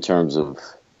 in terms of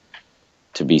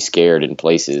to be scared in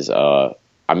places. I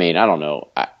don't know,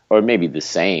 or maybe the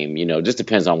same. Just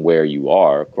depends on where you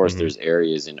are. Of course, there's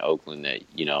areas in Oakland that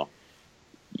you don't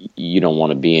want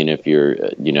to be in if you're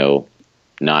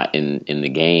not in the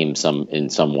game in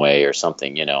some way or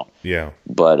something. Yeah.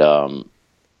 But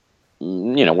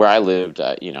where I lived,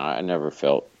 I never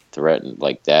felt threatened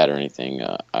like that or anything.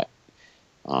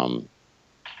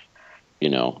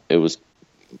 It was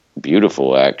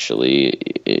beautiful, actually.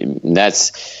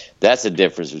 That's the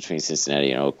difference between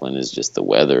Cincinnati and Oakland, is just the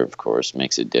weather, of course,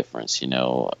 makes a difference. It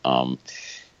was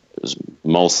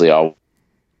mostly always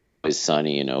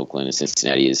sunny in Oakland, and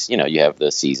Cincinnati is, you have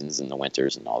the seasons and the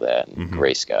winters and all that, and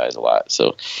gray skies a lot.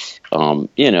 So,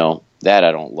 that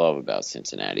I don't love about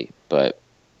Cincinnati, but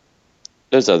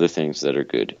there's other things that are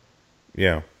good.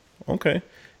 Yeah. Okay.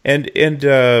 And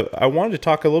I wanted to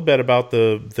talk a little bit about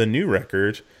the new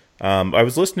record. I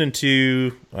was listening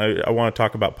to, I want to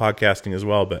talk about podcasting as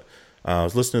well, but I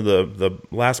was listening to the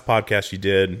last podcast you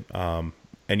did, and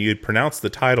you had pronounced the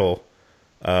title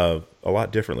a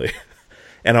lot differently.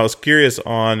 And I was curious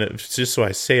on, just so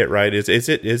I say it right, is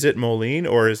it Moline,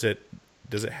 or does it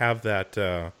have that?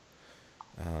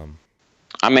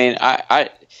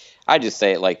 I just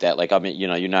say it like that. Like,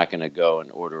 you're not going to go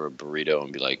and order a burrito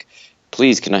and be like,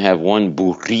 please, can I have one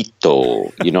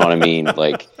burrito? You know what I mean?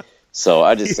 Like, so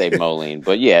I just say Moline.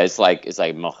 But yeah, it's like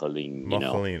Moline.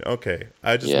 Moline. Okay.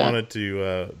 I just wanted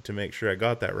to make sure I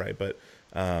got that right. But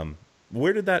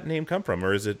where did that name come from,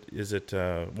 or is it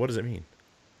what does it mean?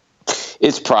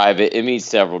 It's private. It means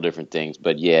several different things,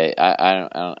 but yeah, I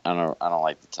don't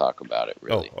like to talk about it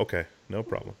really. Oh, okay, no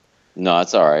problem. No,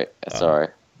 it's all right. It's all right.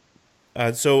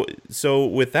 So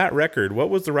with that record,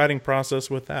 what was the writing process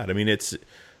with that? I mean, it's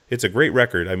a great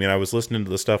record. I mean, I was listening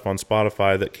to the stuff on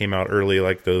Spotify that came out early,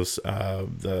 like those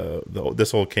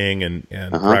This Old King and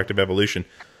Proactive Evolution.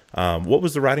 What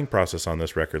was the writing process on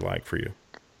this record like for you?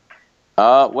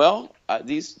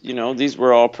 These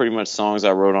were all pretty much songs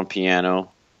I wrote on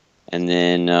piano. And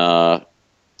then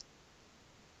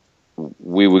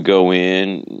we would go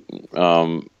in,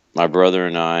 my brother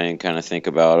and I, and kind of think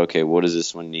about, okay, what does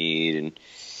this one need,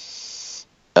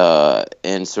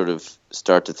 and sort of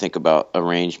start to think about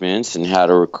arrangements and how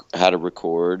to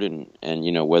record, and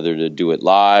whether to do it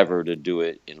live or to do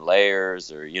it in layers,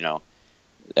 or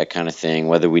that kind of thing.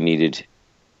 Whether we needed,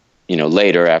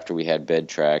 later after we had bed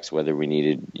tracks, whether we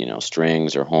needed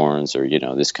strings or horns or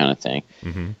this kind of thing.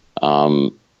 Mm-hmm.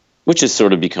 Which has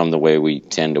sort of become the way we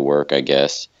tend to work, I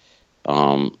guess.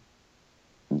 But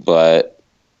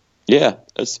yeah,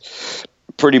 that's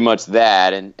pretty much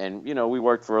that. And we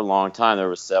worked for a long time. There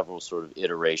were several sort of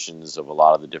iterations of a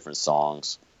lot of the different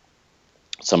songs.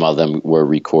 Some of them were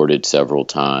recorded several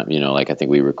times. Like I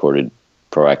think we recorded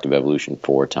Proactive Evolution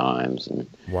 4 times, and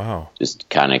wow, just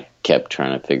kind of kept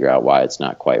trying to figure out why it's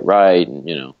not quite right,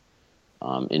 and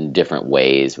in different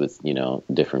ways with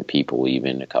different people,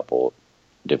 even a couple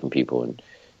different people,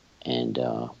 and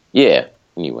yeah.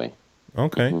 Anyway.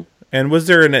 Okay. Mm-hmm. And was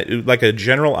there a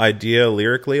general idea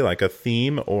lyrically, like a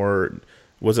theme, or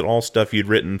was it all stuff you'd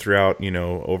written throughout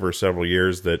over several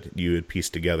years that you had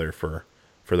pieced together for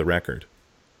the record?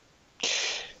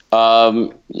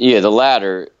 Yeah, the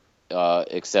latter.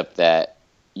 Except that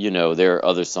there are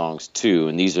other songs too,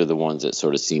 and these are the ones that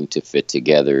sort of seem to fit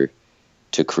together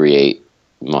to create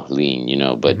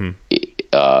Moline. But mm-hmm.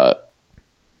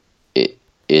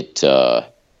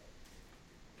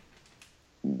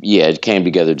 It came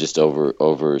together just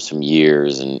over some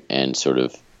years, and sort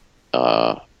of,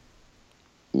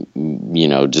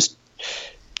 just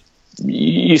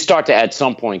you start to at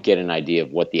some point get an idea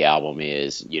of what the album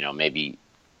is, maybe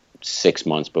 6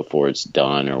 months before it's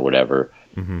done or whatever.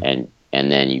 Mm-hmm. And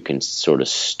and then you can sort of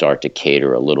start to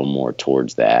cater a little more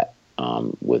towards that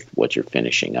with what you're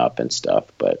finishing up and stuff.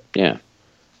 But yeah.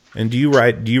 And do you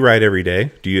write every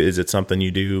day? Is it something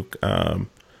you do?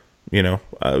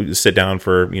 Sit down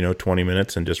for 20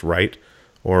 minutes and just write,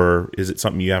 or is it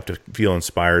something you have to feel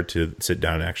inspired to sit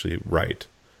down and actually write?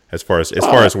 As far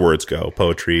as words go,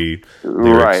 poetry,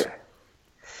 lyrics. Right.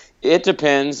 It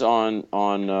depends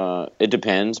it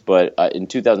depends, but in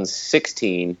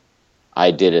 2016,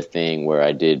 I did a thing where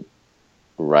I did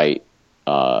write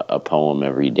a poem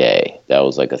every day. That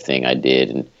was like a thing I did,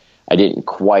 and I didn't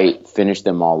quite finish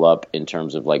them all up in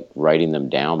terms of like writing them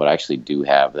down, but I actually do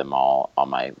have them all on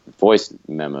my voice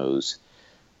memos.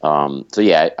 So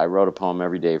yeah, I wrote a poem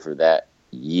every day for that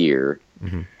year.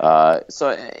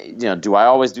 So do I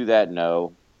always do that?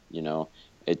 No.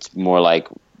 It's more like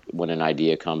when an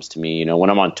idea comes to me. When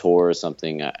I'm on tour or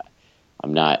something,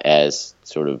 I'm not as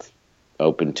sort of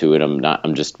open to it.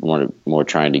 I'm just more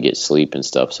trying to get sleep and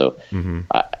stuff. So,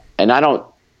 I don't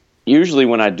usually,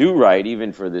 when I do write,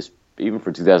 even for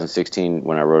 2016,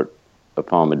 when I wrote a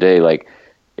poem a day, like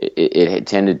it had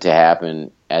tended to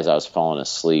happen as I was falling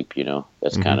asleep,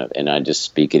 that's kind of, and I just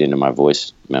speak it into my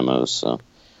voice memos. So.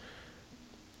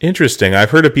 Interesting.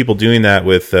 I've heard of people doing that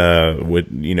with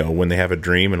when they have a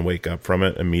dream and wake up from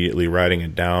it, immediately writing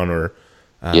it down or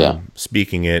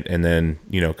speaking it, and then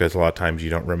because a lot of times you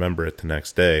don't remember it the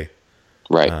next day.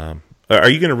 Right. Are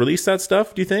you going to release that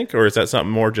stuff? Do you think, or is that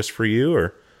something more just for you?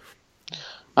 Or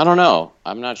I don't know.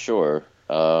 I'm not sure.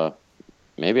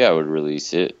 Maybe I would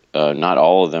release it. Not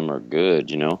all of them are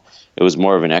good. It was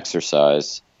more of an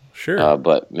exercise. Sure.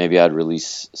 But maybe I'd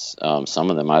release some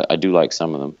of them. I do like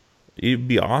some of them. It'd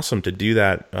be awesome to do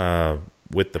that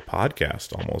with the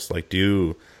podcast, almost like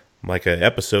do like an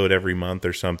episode every month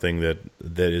or something that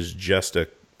is just a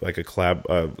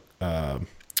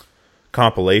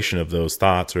compilation of those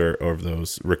thoughts or of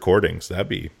those recordings. That'd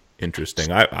be interesting.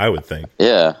 I would think.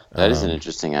 Yeah, that is an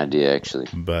interesting idea, actually.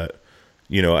 But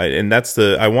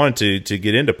I wanted to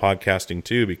get into podcasting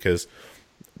too, because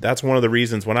that's one of the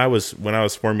reasons when I was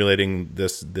formulating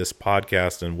this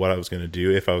podcast and what I was going to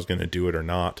do, if I was going to do it or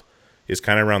not, is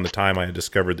kind of around the time I had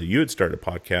discovered that you had started a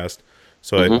podcast.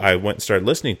 So I went and started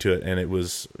listening to it, and it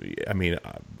was,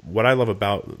 what I love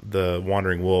about the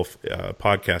Wandering Wolf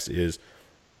podcast is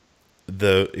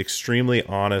the extremely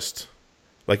honest,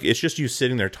 like it's just you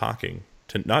sitting there talking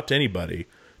not to anybody,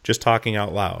 just talking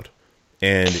out loud.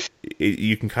 And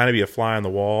you can kind of be a fly on the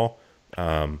wall,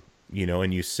 and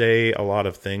you say a lot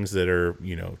of things that are,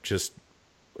 just,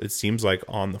 it seems like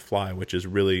on the fly, which is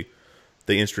really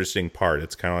the interesting part.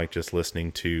 It's kind of like just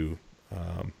listening to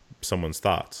someone's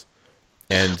thoughts.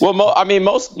 And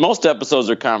most episodes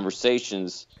are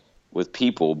conversations with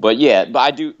people, but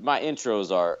I do. My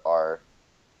intros are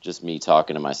just me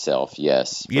talking to myself.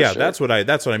 Yes. Yeah. Sure.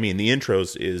 That's what I mean. The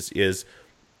intros is,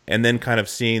 and then kind of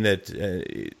seeing that,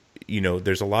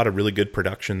 there's a lot of really good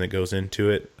production that goes into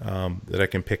it that I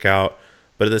can pick out.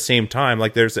 But at the same time,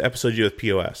 like there's the episode you did with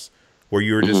POS where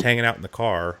you were just hanging out in the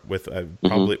car with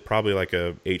probably like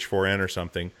a H4n or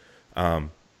something,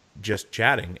 just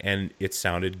chatting, and it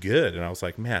sounded good. And I was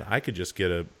like, man, I could just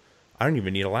get I don't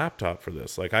even need a laptop for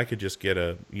this. Like I could just get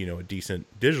a decent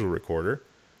digital recorder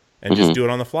and just do it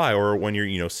on the fly. Or when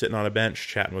you're, sitting on a bench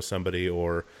chatting with somebody,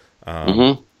 or,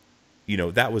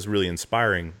 that was really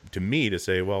inspiring to me to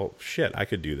say, well, shit, I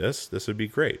could do this. This would be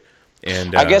great.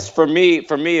 And I guess for me,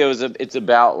 it's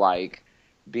about like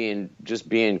being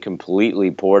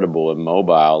completely portable and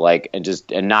mobile, like,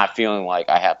 and not feeling like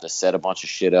I have to set a bunch of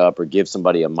shit up or give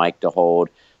somebody a mic to hold.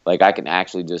 Like I can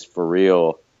actually just for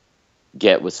real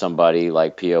get with somebody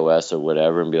like POS or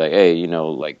whatever and be like, hey, you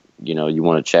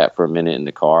want to chat for a minute in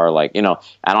the car? Like, I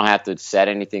don't have to set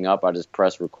anything up. I just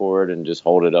press record and just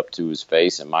hold it up to his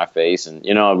face and my face. And,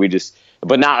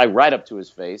 but not like right up to his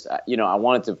face. I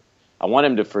want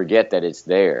him to forget that it's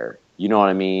there. You know what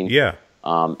I mean? Yeah.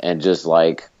 And just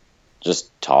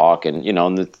talk, and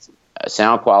and the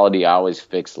sound quality I always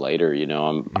fix later.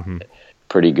 I'm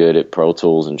pretty good at Pro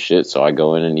Tools and shit, so I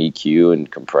go in and EQ and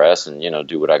compress and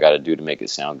do what I got to do to make it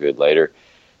sound good later.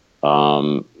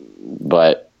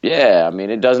 But yeah,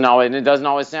 it doesn't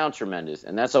always sound tremendous,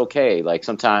 and that's okay. Like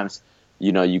sometimes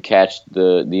you catch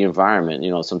the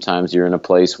environment. Sometimes you're in a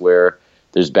place where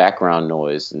there's background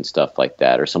noise and stuff like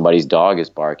that, or somebody's dog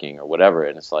is barking or whatever,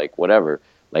 and it's like whatever.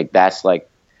 Like that's like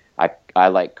I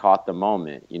like caught the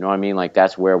moment, you know what I mean? Like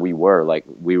that's where we were. Like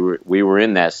we were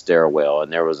in that stairwell,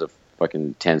 and there was a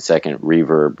fucking 10-second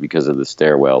reverb because of the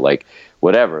stairwell. Like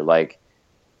whatever. Like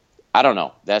I don't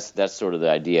know. That's sort of the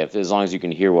idea. As long as you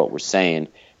can hear what we're saying,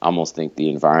 I almost think the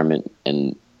environment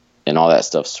and all that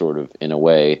stuff sort of in a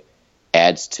way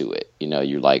adds to it.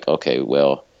 You're like, okay,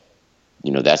 well,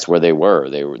 that's where they were.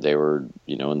 They were,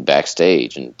 in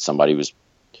backstage, and somebody was,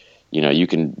 you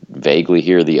can vaguely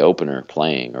hear the opener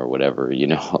playing or whatever, in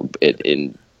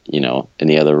the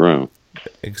other room.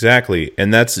 Exactly.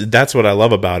 And that's what I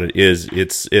love about it is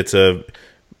it's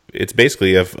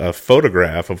basically a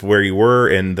photograph of where you were,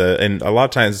 and a lot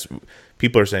of times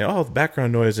people are saying, oh, the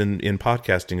background noise in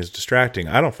podcasting is distracting.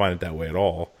 I don't find it that way at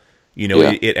all.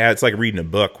 It adds, like reading a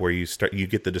book where you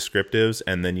get the descriptives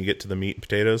and then you get to the meat and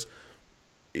potatoes.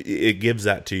 It gives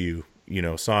that to you,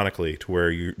 sonically, to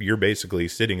where you're basically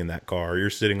sitting in that car, you're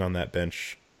sitting on that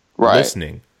bench, right,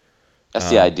 listening. That's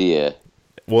the idea.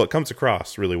 Well, it comes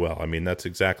across really well. I mean, that's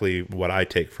exactly what I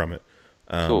take from it.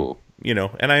 Cool.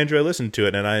 And I enjoy listening to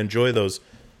it, and I enjoy those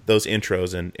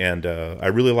intros, and I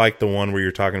really like the one where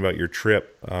you're talking about your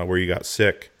trip where you got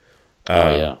sick.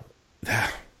 Yeah.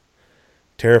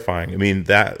 Terrifying. I mean,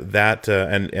 that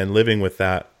and living with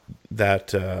that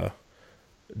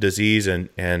disease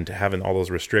and having all those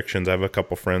restrictions. I have a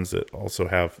couple friends that also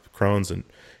have Crohn's,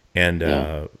 and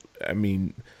I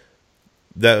mean,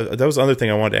 that was the other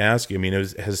thing I wanted to ask you. I mean,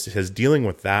 has dealing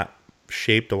with that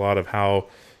shaped a lot of how?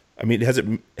 I mean, has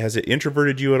it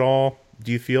introverted you at all?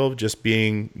 Do you feel just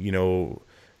being,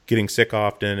 getting sick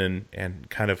often and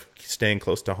kind of staying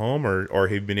close to home, or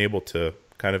have you been able to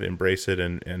kind of embrace it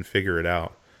and figure it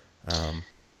out?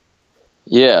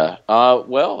 Yeah.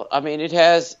 Well, I mean, it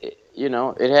has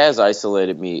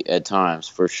isolated me at times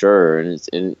for sure. And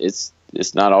it's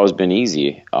not always been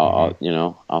easy.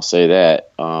 I'll say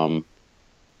that.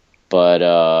 But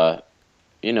I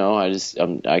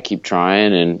keep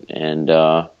trying and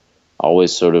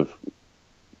always sort of,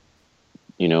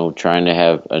 trying to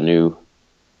have a new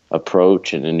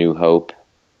approach and a new hope.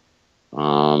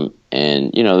 And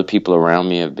the people around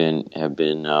me have been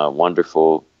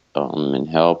wonderful, and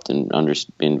helped and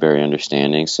been very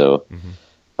understanding. So,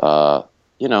 I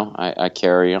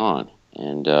carry on,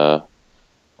 and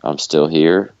I'm still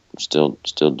here. I'm still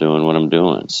doing what I'm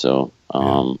doing. So,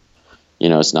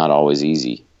 it's not always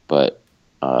easy, but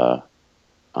I'm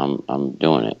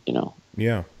doing it.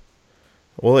 Yeah.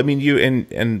 Well, I mean, you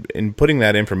and putting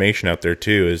that information out there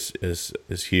too is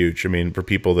huge. I mean, for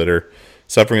people that are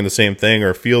suffering the same thing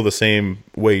or feel the same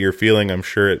way you're feeling, I'm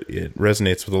sure it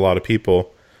resonates with a lot of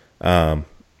people. I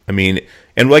mean,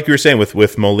 and like you were saying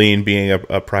with Moline being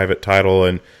a private title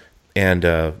and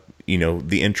the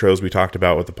intros we talked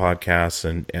about with the podcasts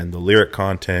and the lyric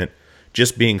content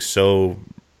just being so,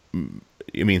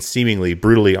 I mean, seemingly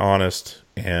brutally honest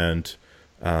and,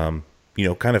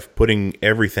 kind of putting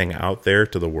everything out there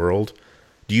to the world.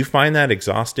 Do you find that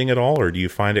exhausting at all, or do you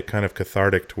find it kind of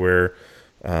cathartic to where,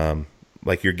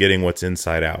 like you're getting what's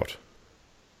inside out?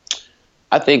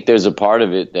 I think there's a part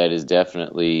of it that is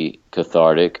definitely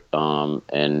cathartic,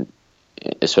 and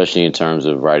especially in terms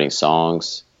of writing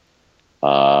songs.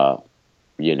 That's,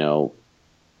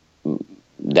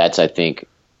 I think,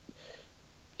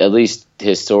 at least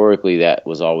historically, that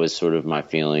was always sort of my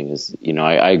feeling is,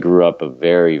 I grew up a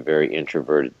very, very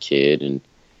introverted kid and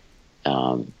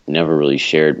never really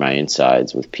shared my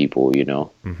insides with people,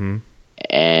 Mm-hmm.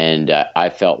 And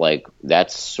I felt like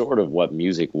that's sort of what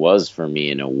music was for me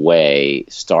in a way.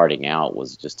 Starting out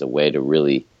was just a way to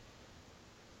really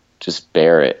just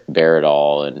bear it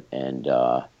all and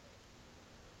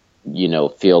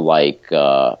feel like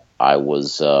I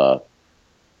was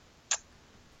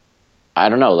I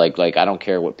don't know, like I don't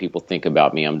care what people think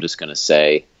about me. I'm just going to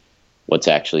say what's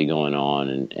actually going on,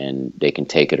 and they can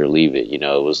take it or leave it.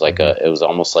 It was like it was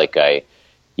almost like I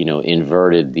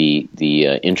inverted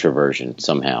the introversion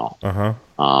somehow,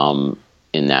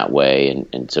 in that way,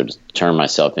 and sort of turned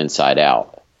myself inside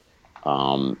out.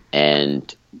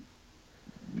 And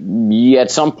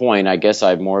at some point, I guess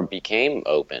I more became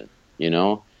open.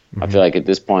 I feel like at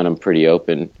this point I'm pretty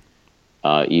open,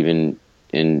 even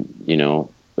in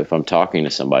if I'm talking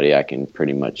to somebody, I can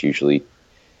pretty much usually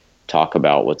talk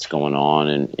about what's going on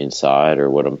inside or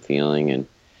what I'm feeling.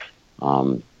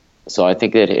 And so I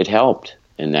think that it helped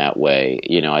in that way.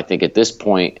 I think at this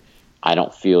point, I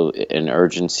don't feel an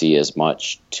urgency as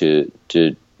much to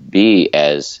be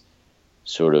as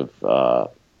sort of,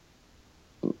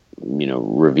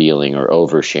 revealing or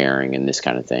oversharing and this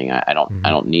kind of thing. I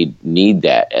don't need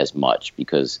that as much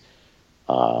because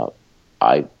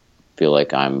I feel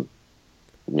like I'm,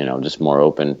 just more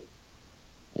open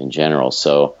in general.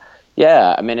 So,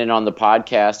 yeah, I mean, and on the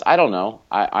podcast, I don't know.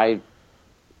 I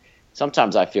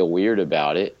sometimes I feel weird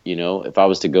about it. If I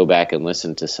was to go back and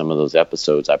listen to some of those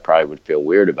episodes, I probably would feel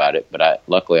weird about it. But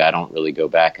luckily, I don't really go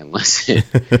back and listen.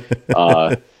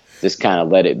 Just kind of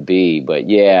let it be. But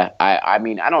yeah, I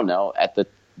mean, I don't know. At the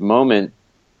moment,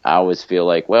 I always feel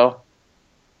like, well,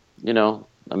 let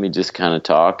me just kind of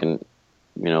talk, and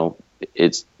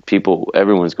it's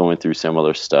everyone's going through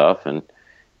similar stuff, and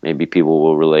maybe people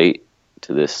will relate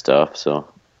to this stuff. So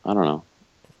I don't know.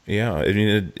 Yeah, I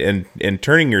mean, and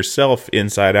turning yourself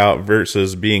inside out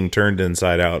versus being turned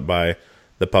inside out by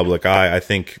the public eye, I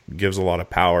think gives a lot of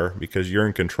power, because you're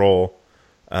in control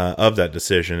of that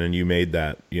decision, and you made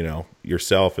that,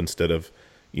 yourself, instead of,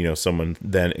 someone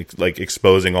then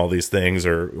exposing all these things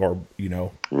or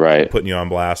right, putting you on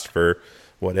blast for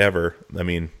whatever. I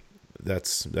mean,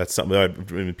 that's something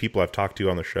that people I've talked to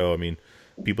on the show. I mean,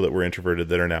 people that were introverted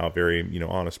that are now very,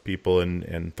 honest people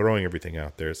and throwing everything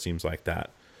out there. It seems like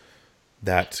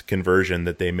that conversion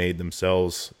that they made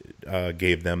themselves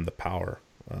gave them the power.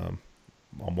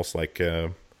 Almost like,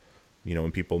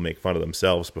 when people make fun of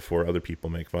themselves before other people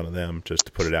make fun of them, just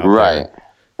to put it out there. Right.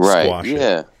 Squash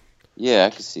it. Yeah, I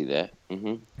can see that.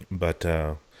 Mm-hmm. But,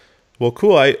 well,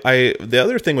 cool. The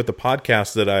other thing with the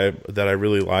podcast that I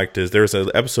really liked is there's an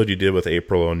episode you did with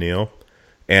April O'Neil,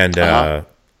 and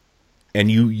and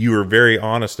you were very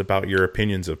honest about your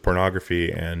opinions of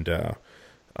pornography, and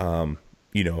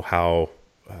how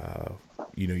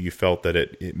you felt that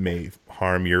it may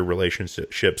harm your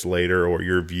relationships later, or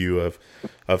your view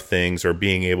of things, or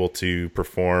being able to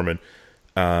perform.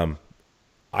 And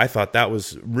I thought that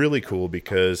was really cool,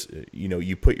 because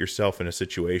you put yourself in a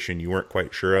situation you weren't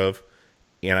quite sure of,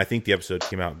 and I think the episode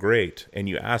came out great. And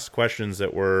you asked questions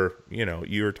that were,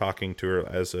 you were talking to her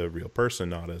as a real person,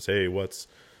 not as, hey, what's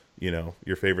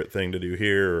your favorite thing to do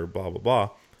here, or blah blah blah.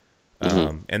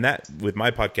 Mm-hmm. And that, with my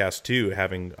podcast too,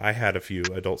 I had a few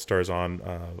adult stars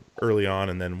on early on,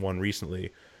 and then one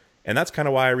recently, and that's kind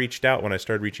of why I reached out when I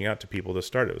started reaching out to people to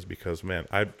start. It was because, man,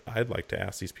 I'd like to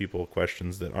ask these people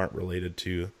questions that aren't related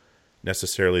to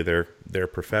necessarily their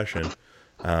profession.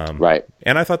 Right.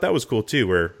 And I thought that was cool too,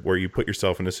 where you put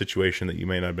yourself in a situation that you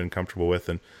may not have been comfortable with.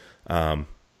 And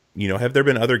have there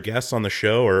been other guests on the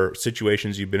show, or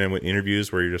situations you've been in with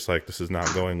interviews where you're just like, this is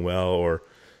not going well, or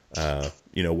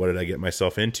what did I get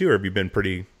myself into? Or have you been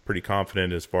pretty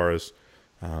confident as far as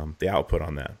the output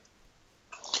on that?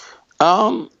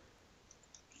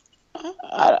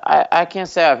 I can't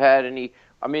say I've had any.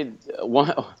 I mean,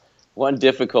 one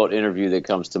difficult interview that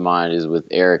comes to mind is with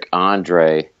Eric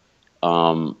Andre.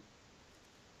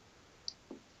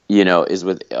 Is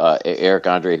with Eric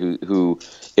Andre, who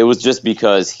it was just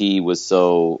because he was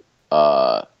so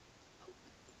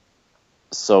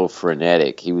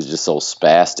frenetic. He was just so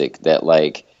spastic that,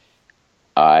 like,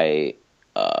 I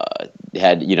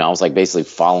had, I was like basically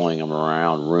following him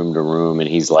around room to room, and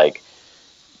he's like,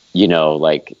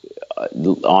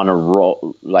 on a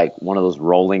roll, like one of those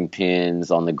rolling pins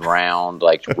on the ground,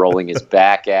 like rolling his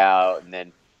back out, and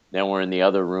then we're in the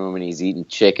other room and he's eating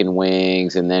chicken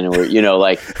wings, and then we're,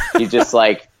 he's just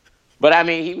like, but I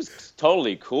mean, he was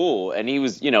totally cool, and he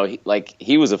was,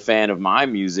 he was a fan of my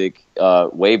music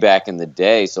way back in the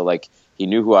day, so like he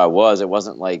knew who I was. It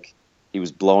wasn't like he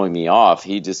was blowing me off.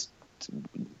 He just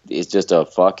is just a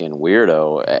fucking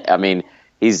weirdo. I mean,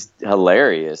 he's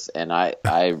hilarious, and I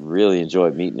really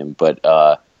enjoyed meeting him, but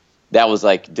that was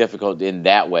like difficult in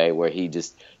that way, where he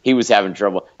was having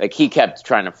trouble. Like, he kept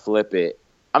trying to flip it.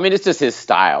 I mean, it's just his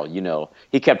style,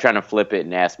 He kept trying to flip it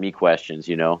and ask me questions,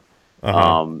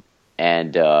 Uh-huh.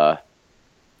 And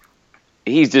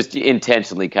he's just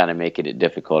intentionally kind of making it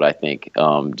difficult, I think,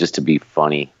 just to be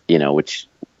funny, which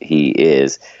he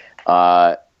is.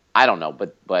 I don't know,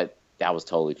 but that was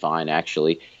totally fine,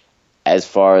 actually. As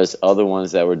far as other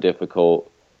ones that were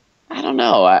difficult, I don't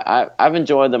know. I've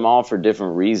enjoyed them all for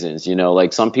different reasons.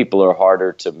 Like, some people are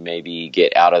harder to maybe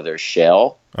get out of their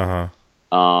shell. Uh-huh.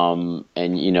 And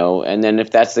then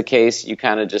if that's the case, you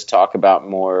kind of just talk about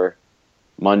more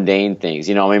mundane things.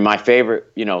 I mean, my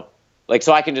favorite, like,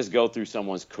 so I can just go through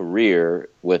someone's career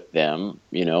with them,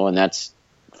 and that's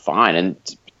fine. And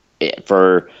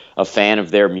for a fan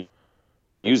of their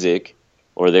music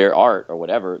or their art or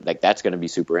whatever, like, that's going to be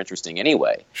super interesting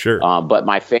anyway. Sure. But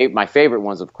my favorite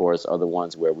ones, of course, are the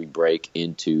ones where we break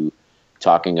into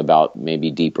talking about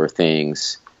maybe deeper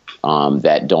things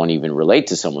that don't even relate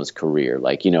to someone's career.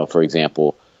 Like, for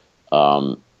example,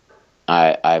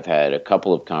 I've had a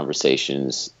couple of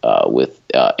conversations with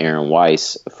Aaron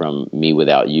Weiss from Me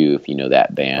Without You, if you know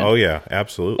that band. Oh yeah,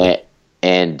 absolutely.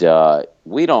 And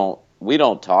we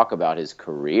don't talk about his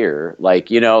career. Like,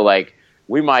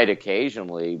 we might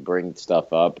occasionally bring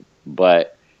stuff up,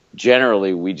 but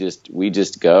generally we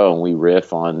just go and we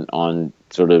riff on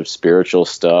sort of spiritual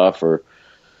stuff, or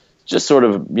just sort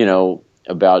of,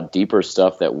 about deeper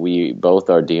stuff that we both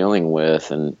are dealing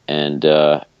with. And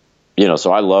so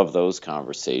I love those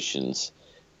conversations.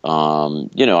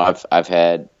 I've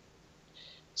had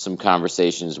some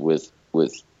conversations with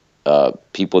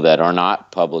people that are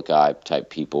not public eye type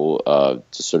people,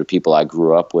 just sort of people I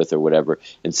grew up with or whatever.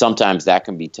 And sometimes that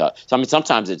can be tough. So, I mean,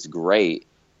 sometimes it's great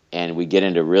and we get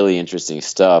into really interesting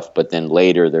stuff, but then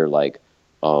later they're like,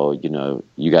 oh, you know,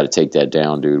 you got to take that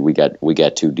down, dude. We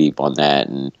got too deep on that.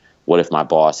 And what if my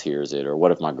boss hears it, or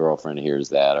what if my girlfriend hears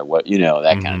that, or what, you know,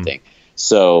 that kind of thing.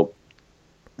 So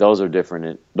those are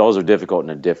different. Those are difficult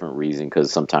in a different reason,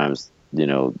 because sometimes, you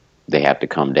know, they have to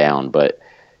come down. But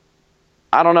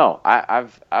I don't know.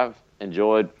 I've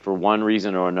enjoyed, for one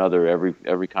reason or another,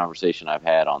 every conversation I've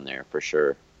had on there, for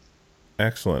sure.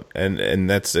 Excellent. And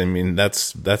that's, I mean,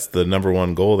 that's the number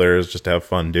one goal there, is just to have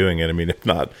fun doing it. I mean,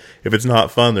 if it's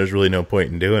not fun, there's really no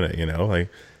point in doing it, you know, like.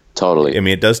 Totally. I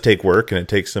mean, it does take work, and it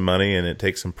takes some money, and it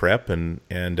takes some prep. And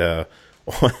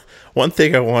one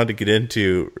thing I wanted to get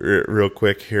into real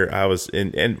quick here,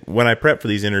 and when I prep for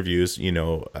these interviews,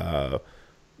 I'll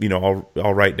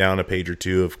write down a page or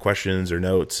two of questions or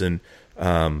notes, and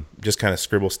just kind of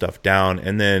scribble stuff down.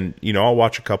 And then, I'll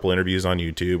watch a couple interviews on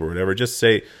YouTube or whatever, just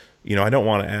say, I don't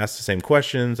want to ask the same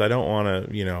questions. I don't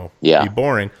want to, be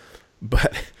boring.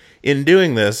 But in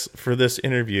doing this, for this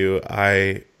interview,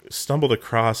 I stumbled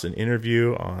across an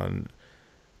interview on,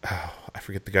 I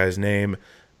forget the guy's name,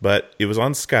 but it was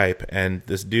on Skype, and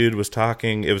this dude was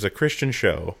talking. It was a Christian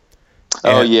show.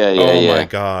 Oh, yeah. My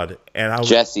God. And I was,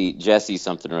 Jesse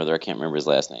something or other. I can't remember his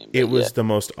last name. It was the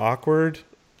most awkward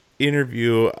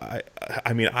interview.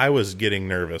 I mean, I was getting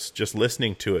nervous just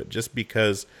listening to it, just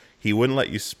because he wouldn't let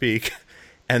you speak,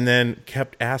 and then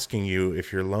kept asking you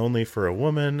if you're lonely for a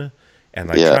woman, and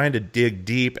trying to dig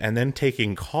deep, and then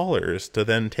taking callers to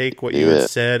then take what you had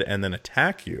said and then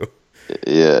attack you.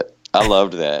 Yeah, I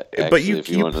loved that. Actually, but you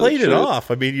played it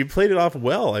off. I mean, you played it off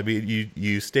well. I mean,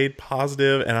 you stayed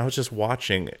positive, and I was just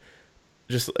watching,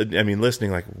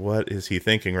 listening, like, what is he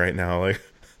thinking right now? Like,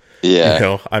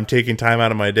 I'm taking time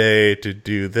out of my day to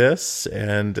do this,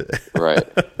 and right.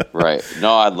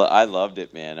 No, I loved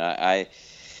it, man. I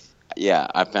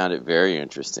found it very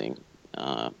interesting.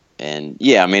 And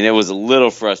I mean, it was a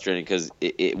little frustrating because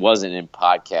it wasn't in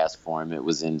podcast form. It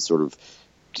was in sort of,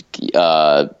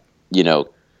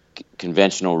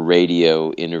 conventional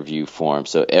radio interview form.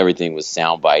 So everything was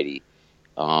soundbitey.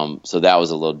 So that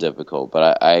was a little difficult.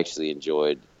 But I actually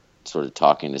enjoyed sort of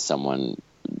talking to someone,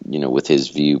 with his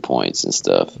viewpoints and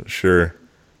stuff. Sure.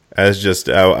 I was just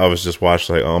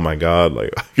watching, like, oh my God,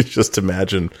 like, I could just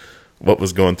imagine what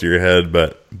was going through your head,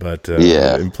 but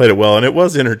and played it well, and it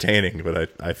was entertaining,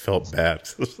 but I felt bad.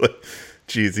 It was like,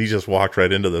 geez, he just walked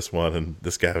right into this one, and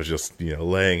this guy was just,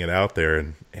 laying it out there,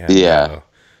 and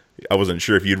I wasn't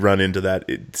sure if you'd run into that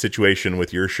situation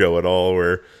with your show at all,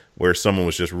 where someone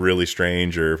was just really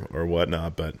strange or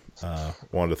whatnot, but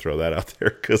wanted to throw that out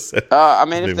there, because I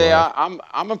mean, if they are,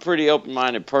 I'm a pretty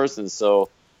open-minded person,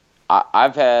 so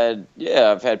I've had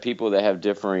people that have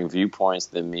differing viewpoints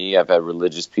than me. I've had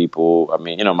religious people. I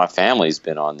mean, my family's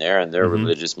been on there, and they're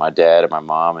religious. My dad and my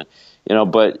mom, and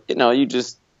but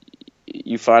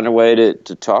you find a way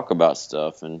to talk about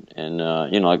stuff, and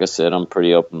like I said, I'm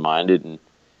pretty open-minded, and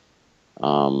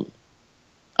I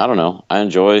don't know. I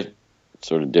enjoy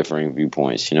sort of differing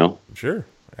viewpoints. Sure,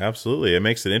 absolutely. It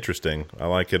makes it interesting. I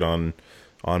like it on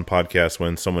podcasts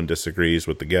when someone disagrees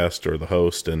with the guest or the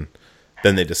host, and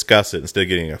then they discuss it instead of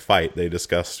getting a fight. They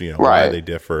discuss, why they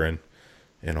differ and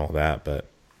all that. But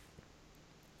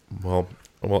well,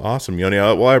 awesome, Yoni.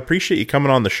 Well, I appreciate you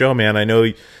coming on the show, man. I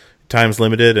know time's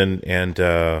limited, and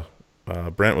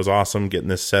Brent was awesome getting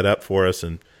this set up for us,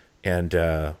 and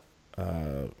setting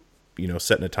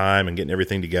a time and getting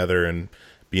everything together and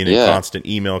being in constant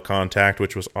email contact,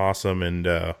 which was awesome. And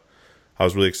I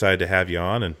was really excited to have you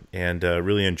on, and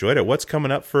really enjoyed it. What's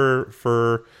coming up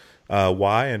for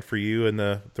Y and for you in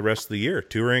the rest of the year?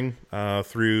 Touring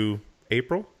through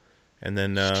April, and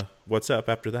then what's up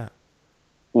after that?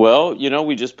 Well,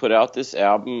 we just put out this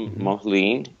album,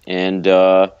 Mohlin, and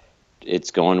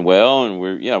it's going well, and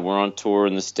we're on tour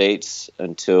in the States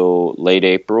until late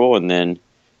April, and then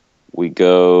we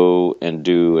go and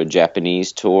do a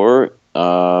Japanese tour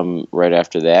right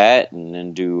after that, and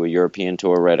then do a European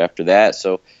tour right after that.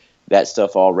 So that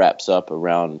stuff all wraps up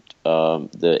around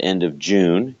the end of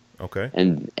June. Okay.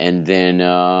 And then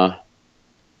I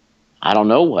don't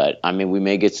know what. I mean, we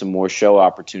may get some more show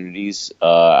opportunities.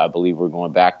 I believe we're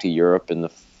going back to Europe in the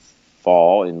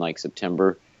fall, in like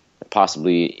September,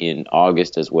 possibly in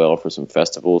August as well, for some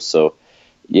festivals. So,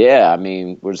 I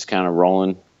mean, we're just kind of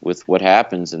rolling with what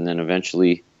happens, and then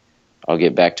eventually I'll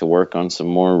get back to work on some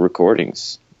more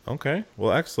recordings. Okay.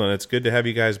 Well, excellent. It's good to have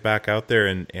you guys back out there.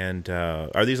 And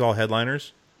are these all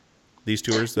headliners? These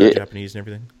tours, the Japanese and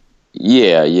everything?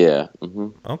 Yeah. Mm-hmm.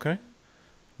 Okay.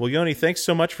 Well, Yoni, thanks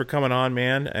so much for coming on,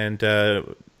 man. And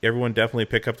everyone definitely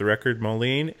pick up the record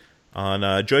Moline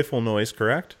on Joyful Noise,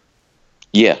 correct?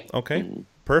 Yeah. Okay. Mm-hmm.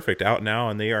 Perfect. Out now,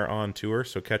 and they are on tour,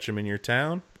 so catch them in your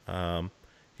town.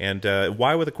 And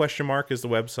Why with a question mark is the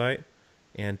website.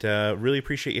 And really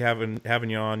appreciate you having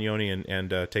you on, Yoni,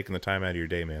 and taking the time out of your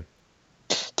day, man.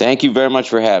 Thank you very much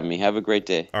for having me. Have a great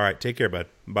day. All right. Take care, bud.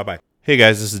 Bye-bye. Hey,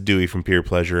 guys. This is Dewey from Peer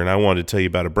Pleasure, and I wanted to tell you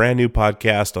about a brand new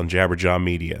podcast on Jabberjaw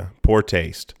Media, Poor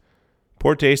Taste.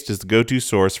 Poor Taste is the go-to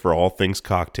source for all things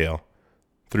cocktail.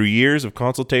 Through years of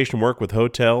consultation work with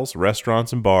hotels,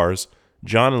 restaurants, and bars,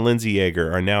 John and Lindsay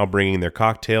Yeager are now bringing their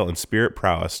cocktail and spirit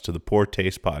prowess to the Poor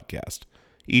Taste podcast.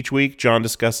 Each week, John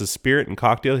discusses spirit and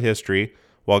cocktail history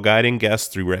while guiding guests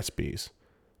through recipes.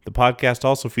 The podcast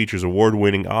also features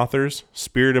award-winning authors,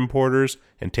 spirit importers,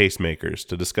 and tastemakers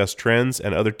to discuss trends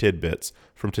and other tidbits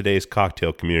from today's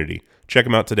cocktail community. Check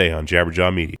them out today on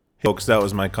Jabberjaw Media. Hey, folks, that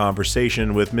was my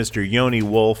conversation with Mr. Yoni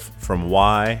Wolf from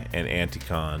Y and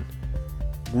Anticon.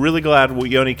 Really glad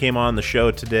Yoni came on the show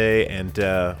today and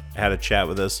had a chat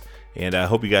with us, and I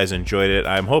hope you guys enjoyed it.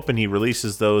 I'm hoping he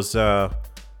releases those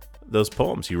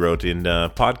poems he wrote in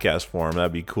podcast form.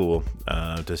 That'd be cool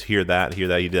to hear that. He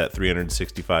did that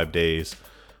 365 days,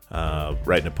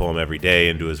 writing a poem every day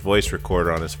and do his voice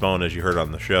recorder on his phone, as you heard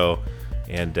on the show.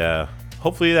 And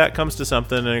hopefully that comes to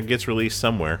something and it gets released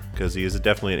somewhere, because he is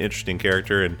definitely an interesting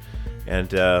character,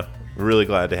 and really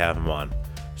glad to have him on.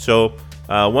 So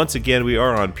once again, we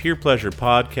are on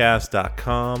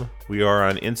peerpleasurepodcast.com. We are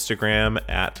on Instagram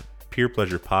at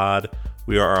peerpleasurepod.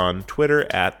 We are on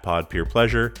Twitter at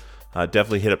podpeerpleasure.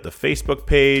 Definitely hit up the Facebook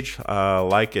page,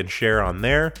 like and share on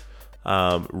there.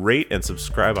 Rate and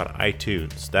subscribe on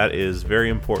iTunes. That is very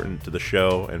important to the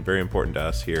show and very important to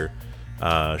us here.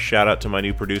 Shout out to my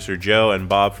new producer Joe and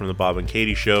Bob from the Bob and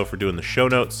Katie Show for doing the show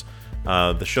notes.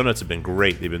 The show notes have been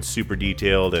great. They've been super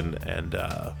detailed, and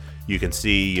you can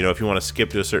see, if you want to skip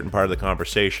to a certain part of the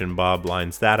conversation, Bob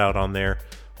lines that out on there.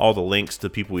 All the links to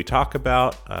people we talk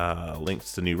about,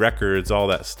 links to new records, all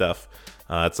that stuff.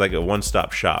 It's like a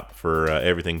one-stop shop for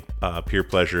everything Peer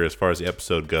Pleasure as far as the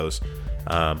episode goes.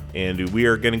 And we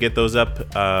are going to get those up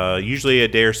usually a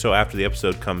day or so after the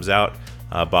episode comes out.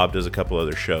 Bob does a couple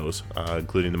other shows,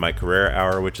 including the Mike Carrera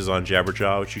Hour, which is on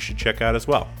Jabberjaw, which you should check out as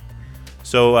well.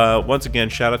 So once again,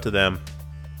 shout out to them.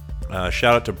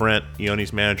 Shout out to Brent,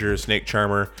 Yoni's manager, Snake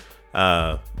Charmer.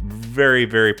 Very,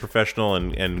 very professional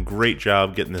and great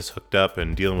job getting this hooked up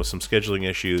and dealing with some scheduling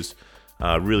issues.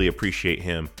 Really appreciate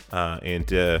him.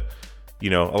 And a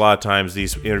lot of times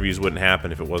these interviews wouldn't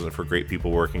happen if it wasn't for great people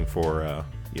working for,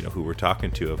 who we're talking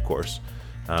to, of course.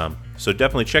 So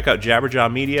definitely check out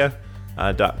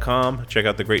jabberjawmedia.com. Check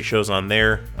out the great shows on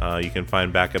there. You can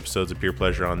find back episodes of Peer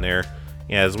Pleasure on there,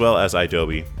 as well as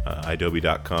iDoby,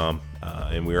 iDoby.com.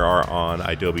 And we are on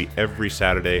iDoby every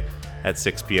Saturday at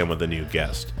 6 p.m. with a new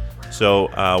guest. So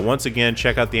once again,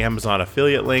 check out the Amazon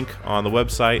affiliate link on the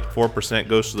website. 4%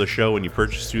 goes to the show when you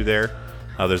purchase through there.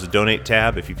 There's a donate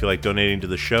tab if you feel like donating to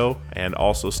the show, and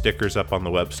also stickers up on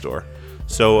the web store.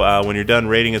 So when you're done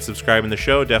rating and subscribing to the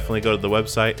show, definitely go to the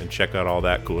website and check out all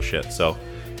that cool shit. So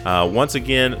once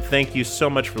again, thank you so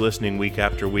much for listening week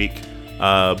after week.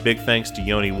 Big thanks to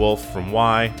Yoni Wolf from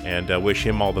Y, and wish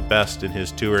him all the best in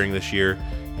his touring this year.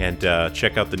 And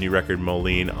check out the new record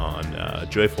Moline on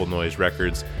Joyful Noise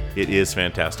Records. It is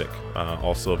fantastic.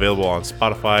 Also available on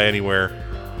Spotify, anywhere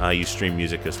you stream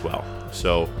music as well.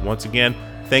 So once again,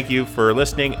 thank you for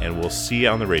listening, and we'll see you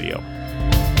on the radio.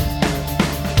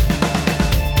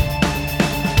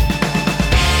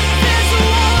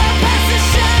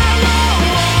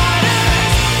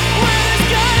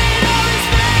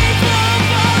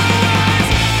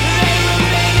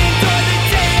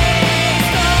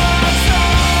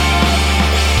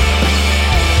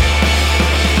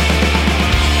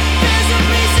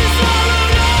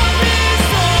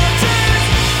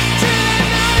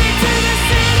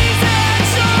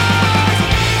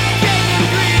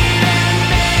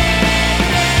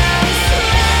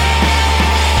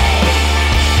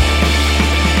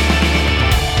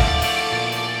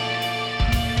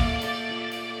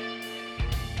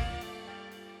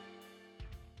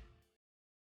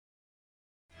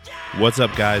 What's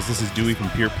up, guys? This is Dewey from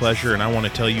Peer Pleasure, and I want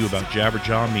to tell you about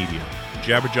Jabberjaw Media.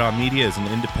 Jabberjaw Media is an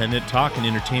independent talk and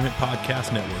entertainment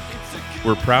podcast network.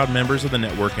 We're proud members of the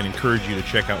network and encourage you to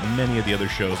check out many of the other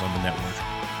shows on the network.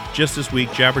 Just this week,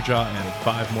 Jabberjaw added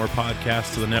 5 more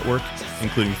podcasts to the network,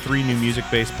 including 3 new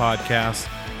music-based podcasts,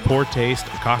 Poor Taste,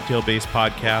 a cocktail-based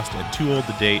podcast, and Too Old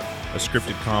to Date, a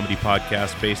scripted comedy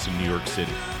podcast based in New York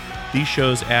City. These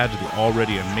shows add to the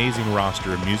already amazing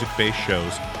roster of music-based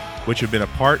shows, which have been a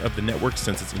part of the network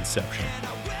since its inception.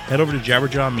 Head over to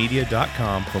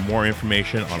jabberjawmedia.com for more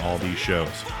information on all these shows.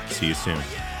 See you soon.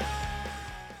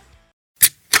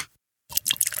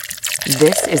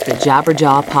 This is the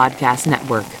Jabberjaw Podcast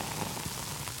Network.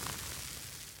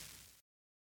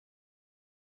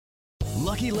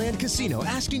 Lucky Land Casino,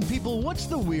 asking people, what's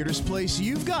the weirdest place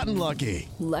you've gotten lucky?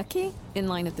 Lucky? In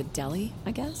line at the deli,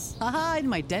 I guess? Aha, in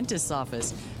my dentist's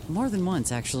office. More than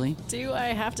once, actually. Do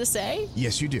I have to say?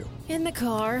 Yes, you do. In the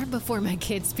car before my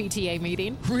kids' PTA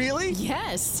meeting. Really?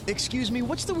 Yes. Excuse me,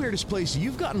 what's the weirdest place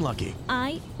you've gotten lucky?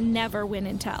 I never win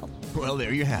and tell. Well,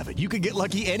 there you have it. You can get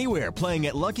lucky anywhere, playing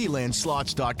at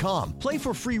LuckyLandSlots.com. Play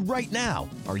for free right now.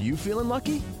 Are you feeling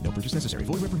lucky? No purchase necessary.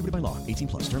 Void where prohibited by law.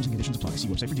 18+. Terms and conditions apply. See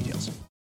website for details.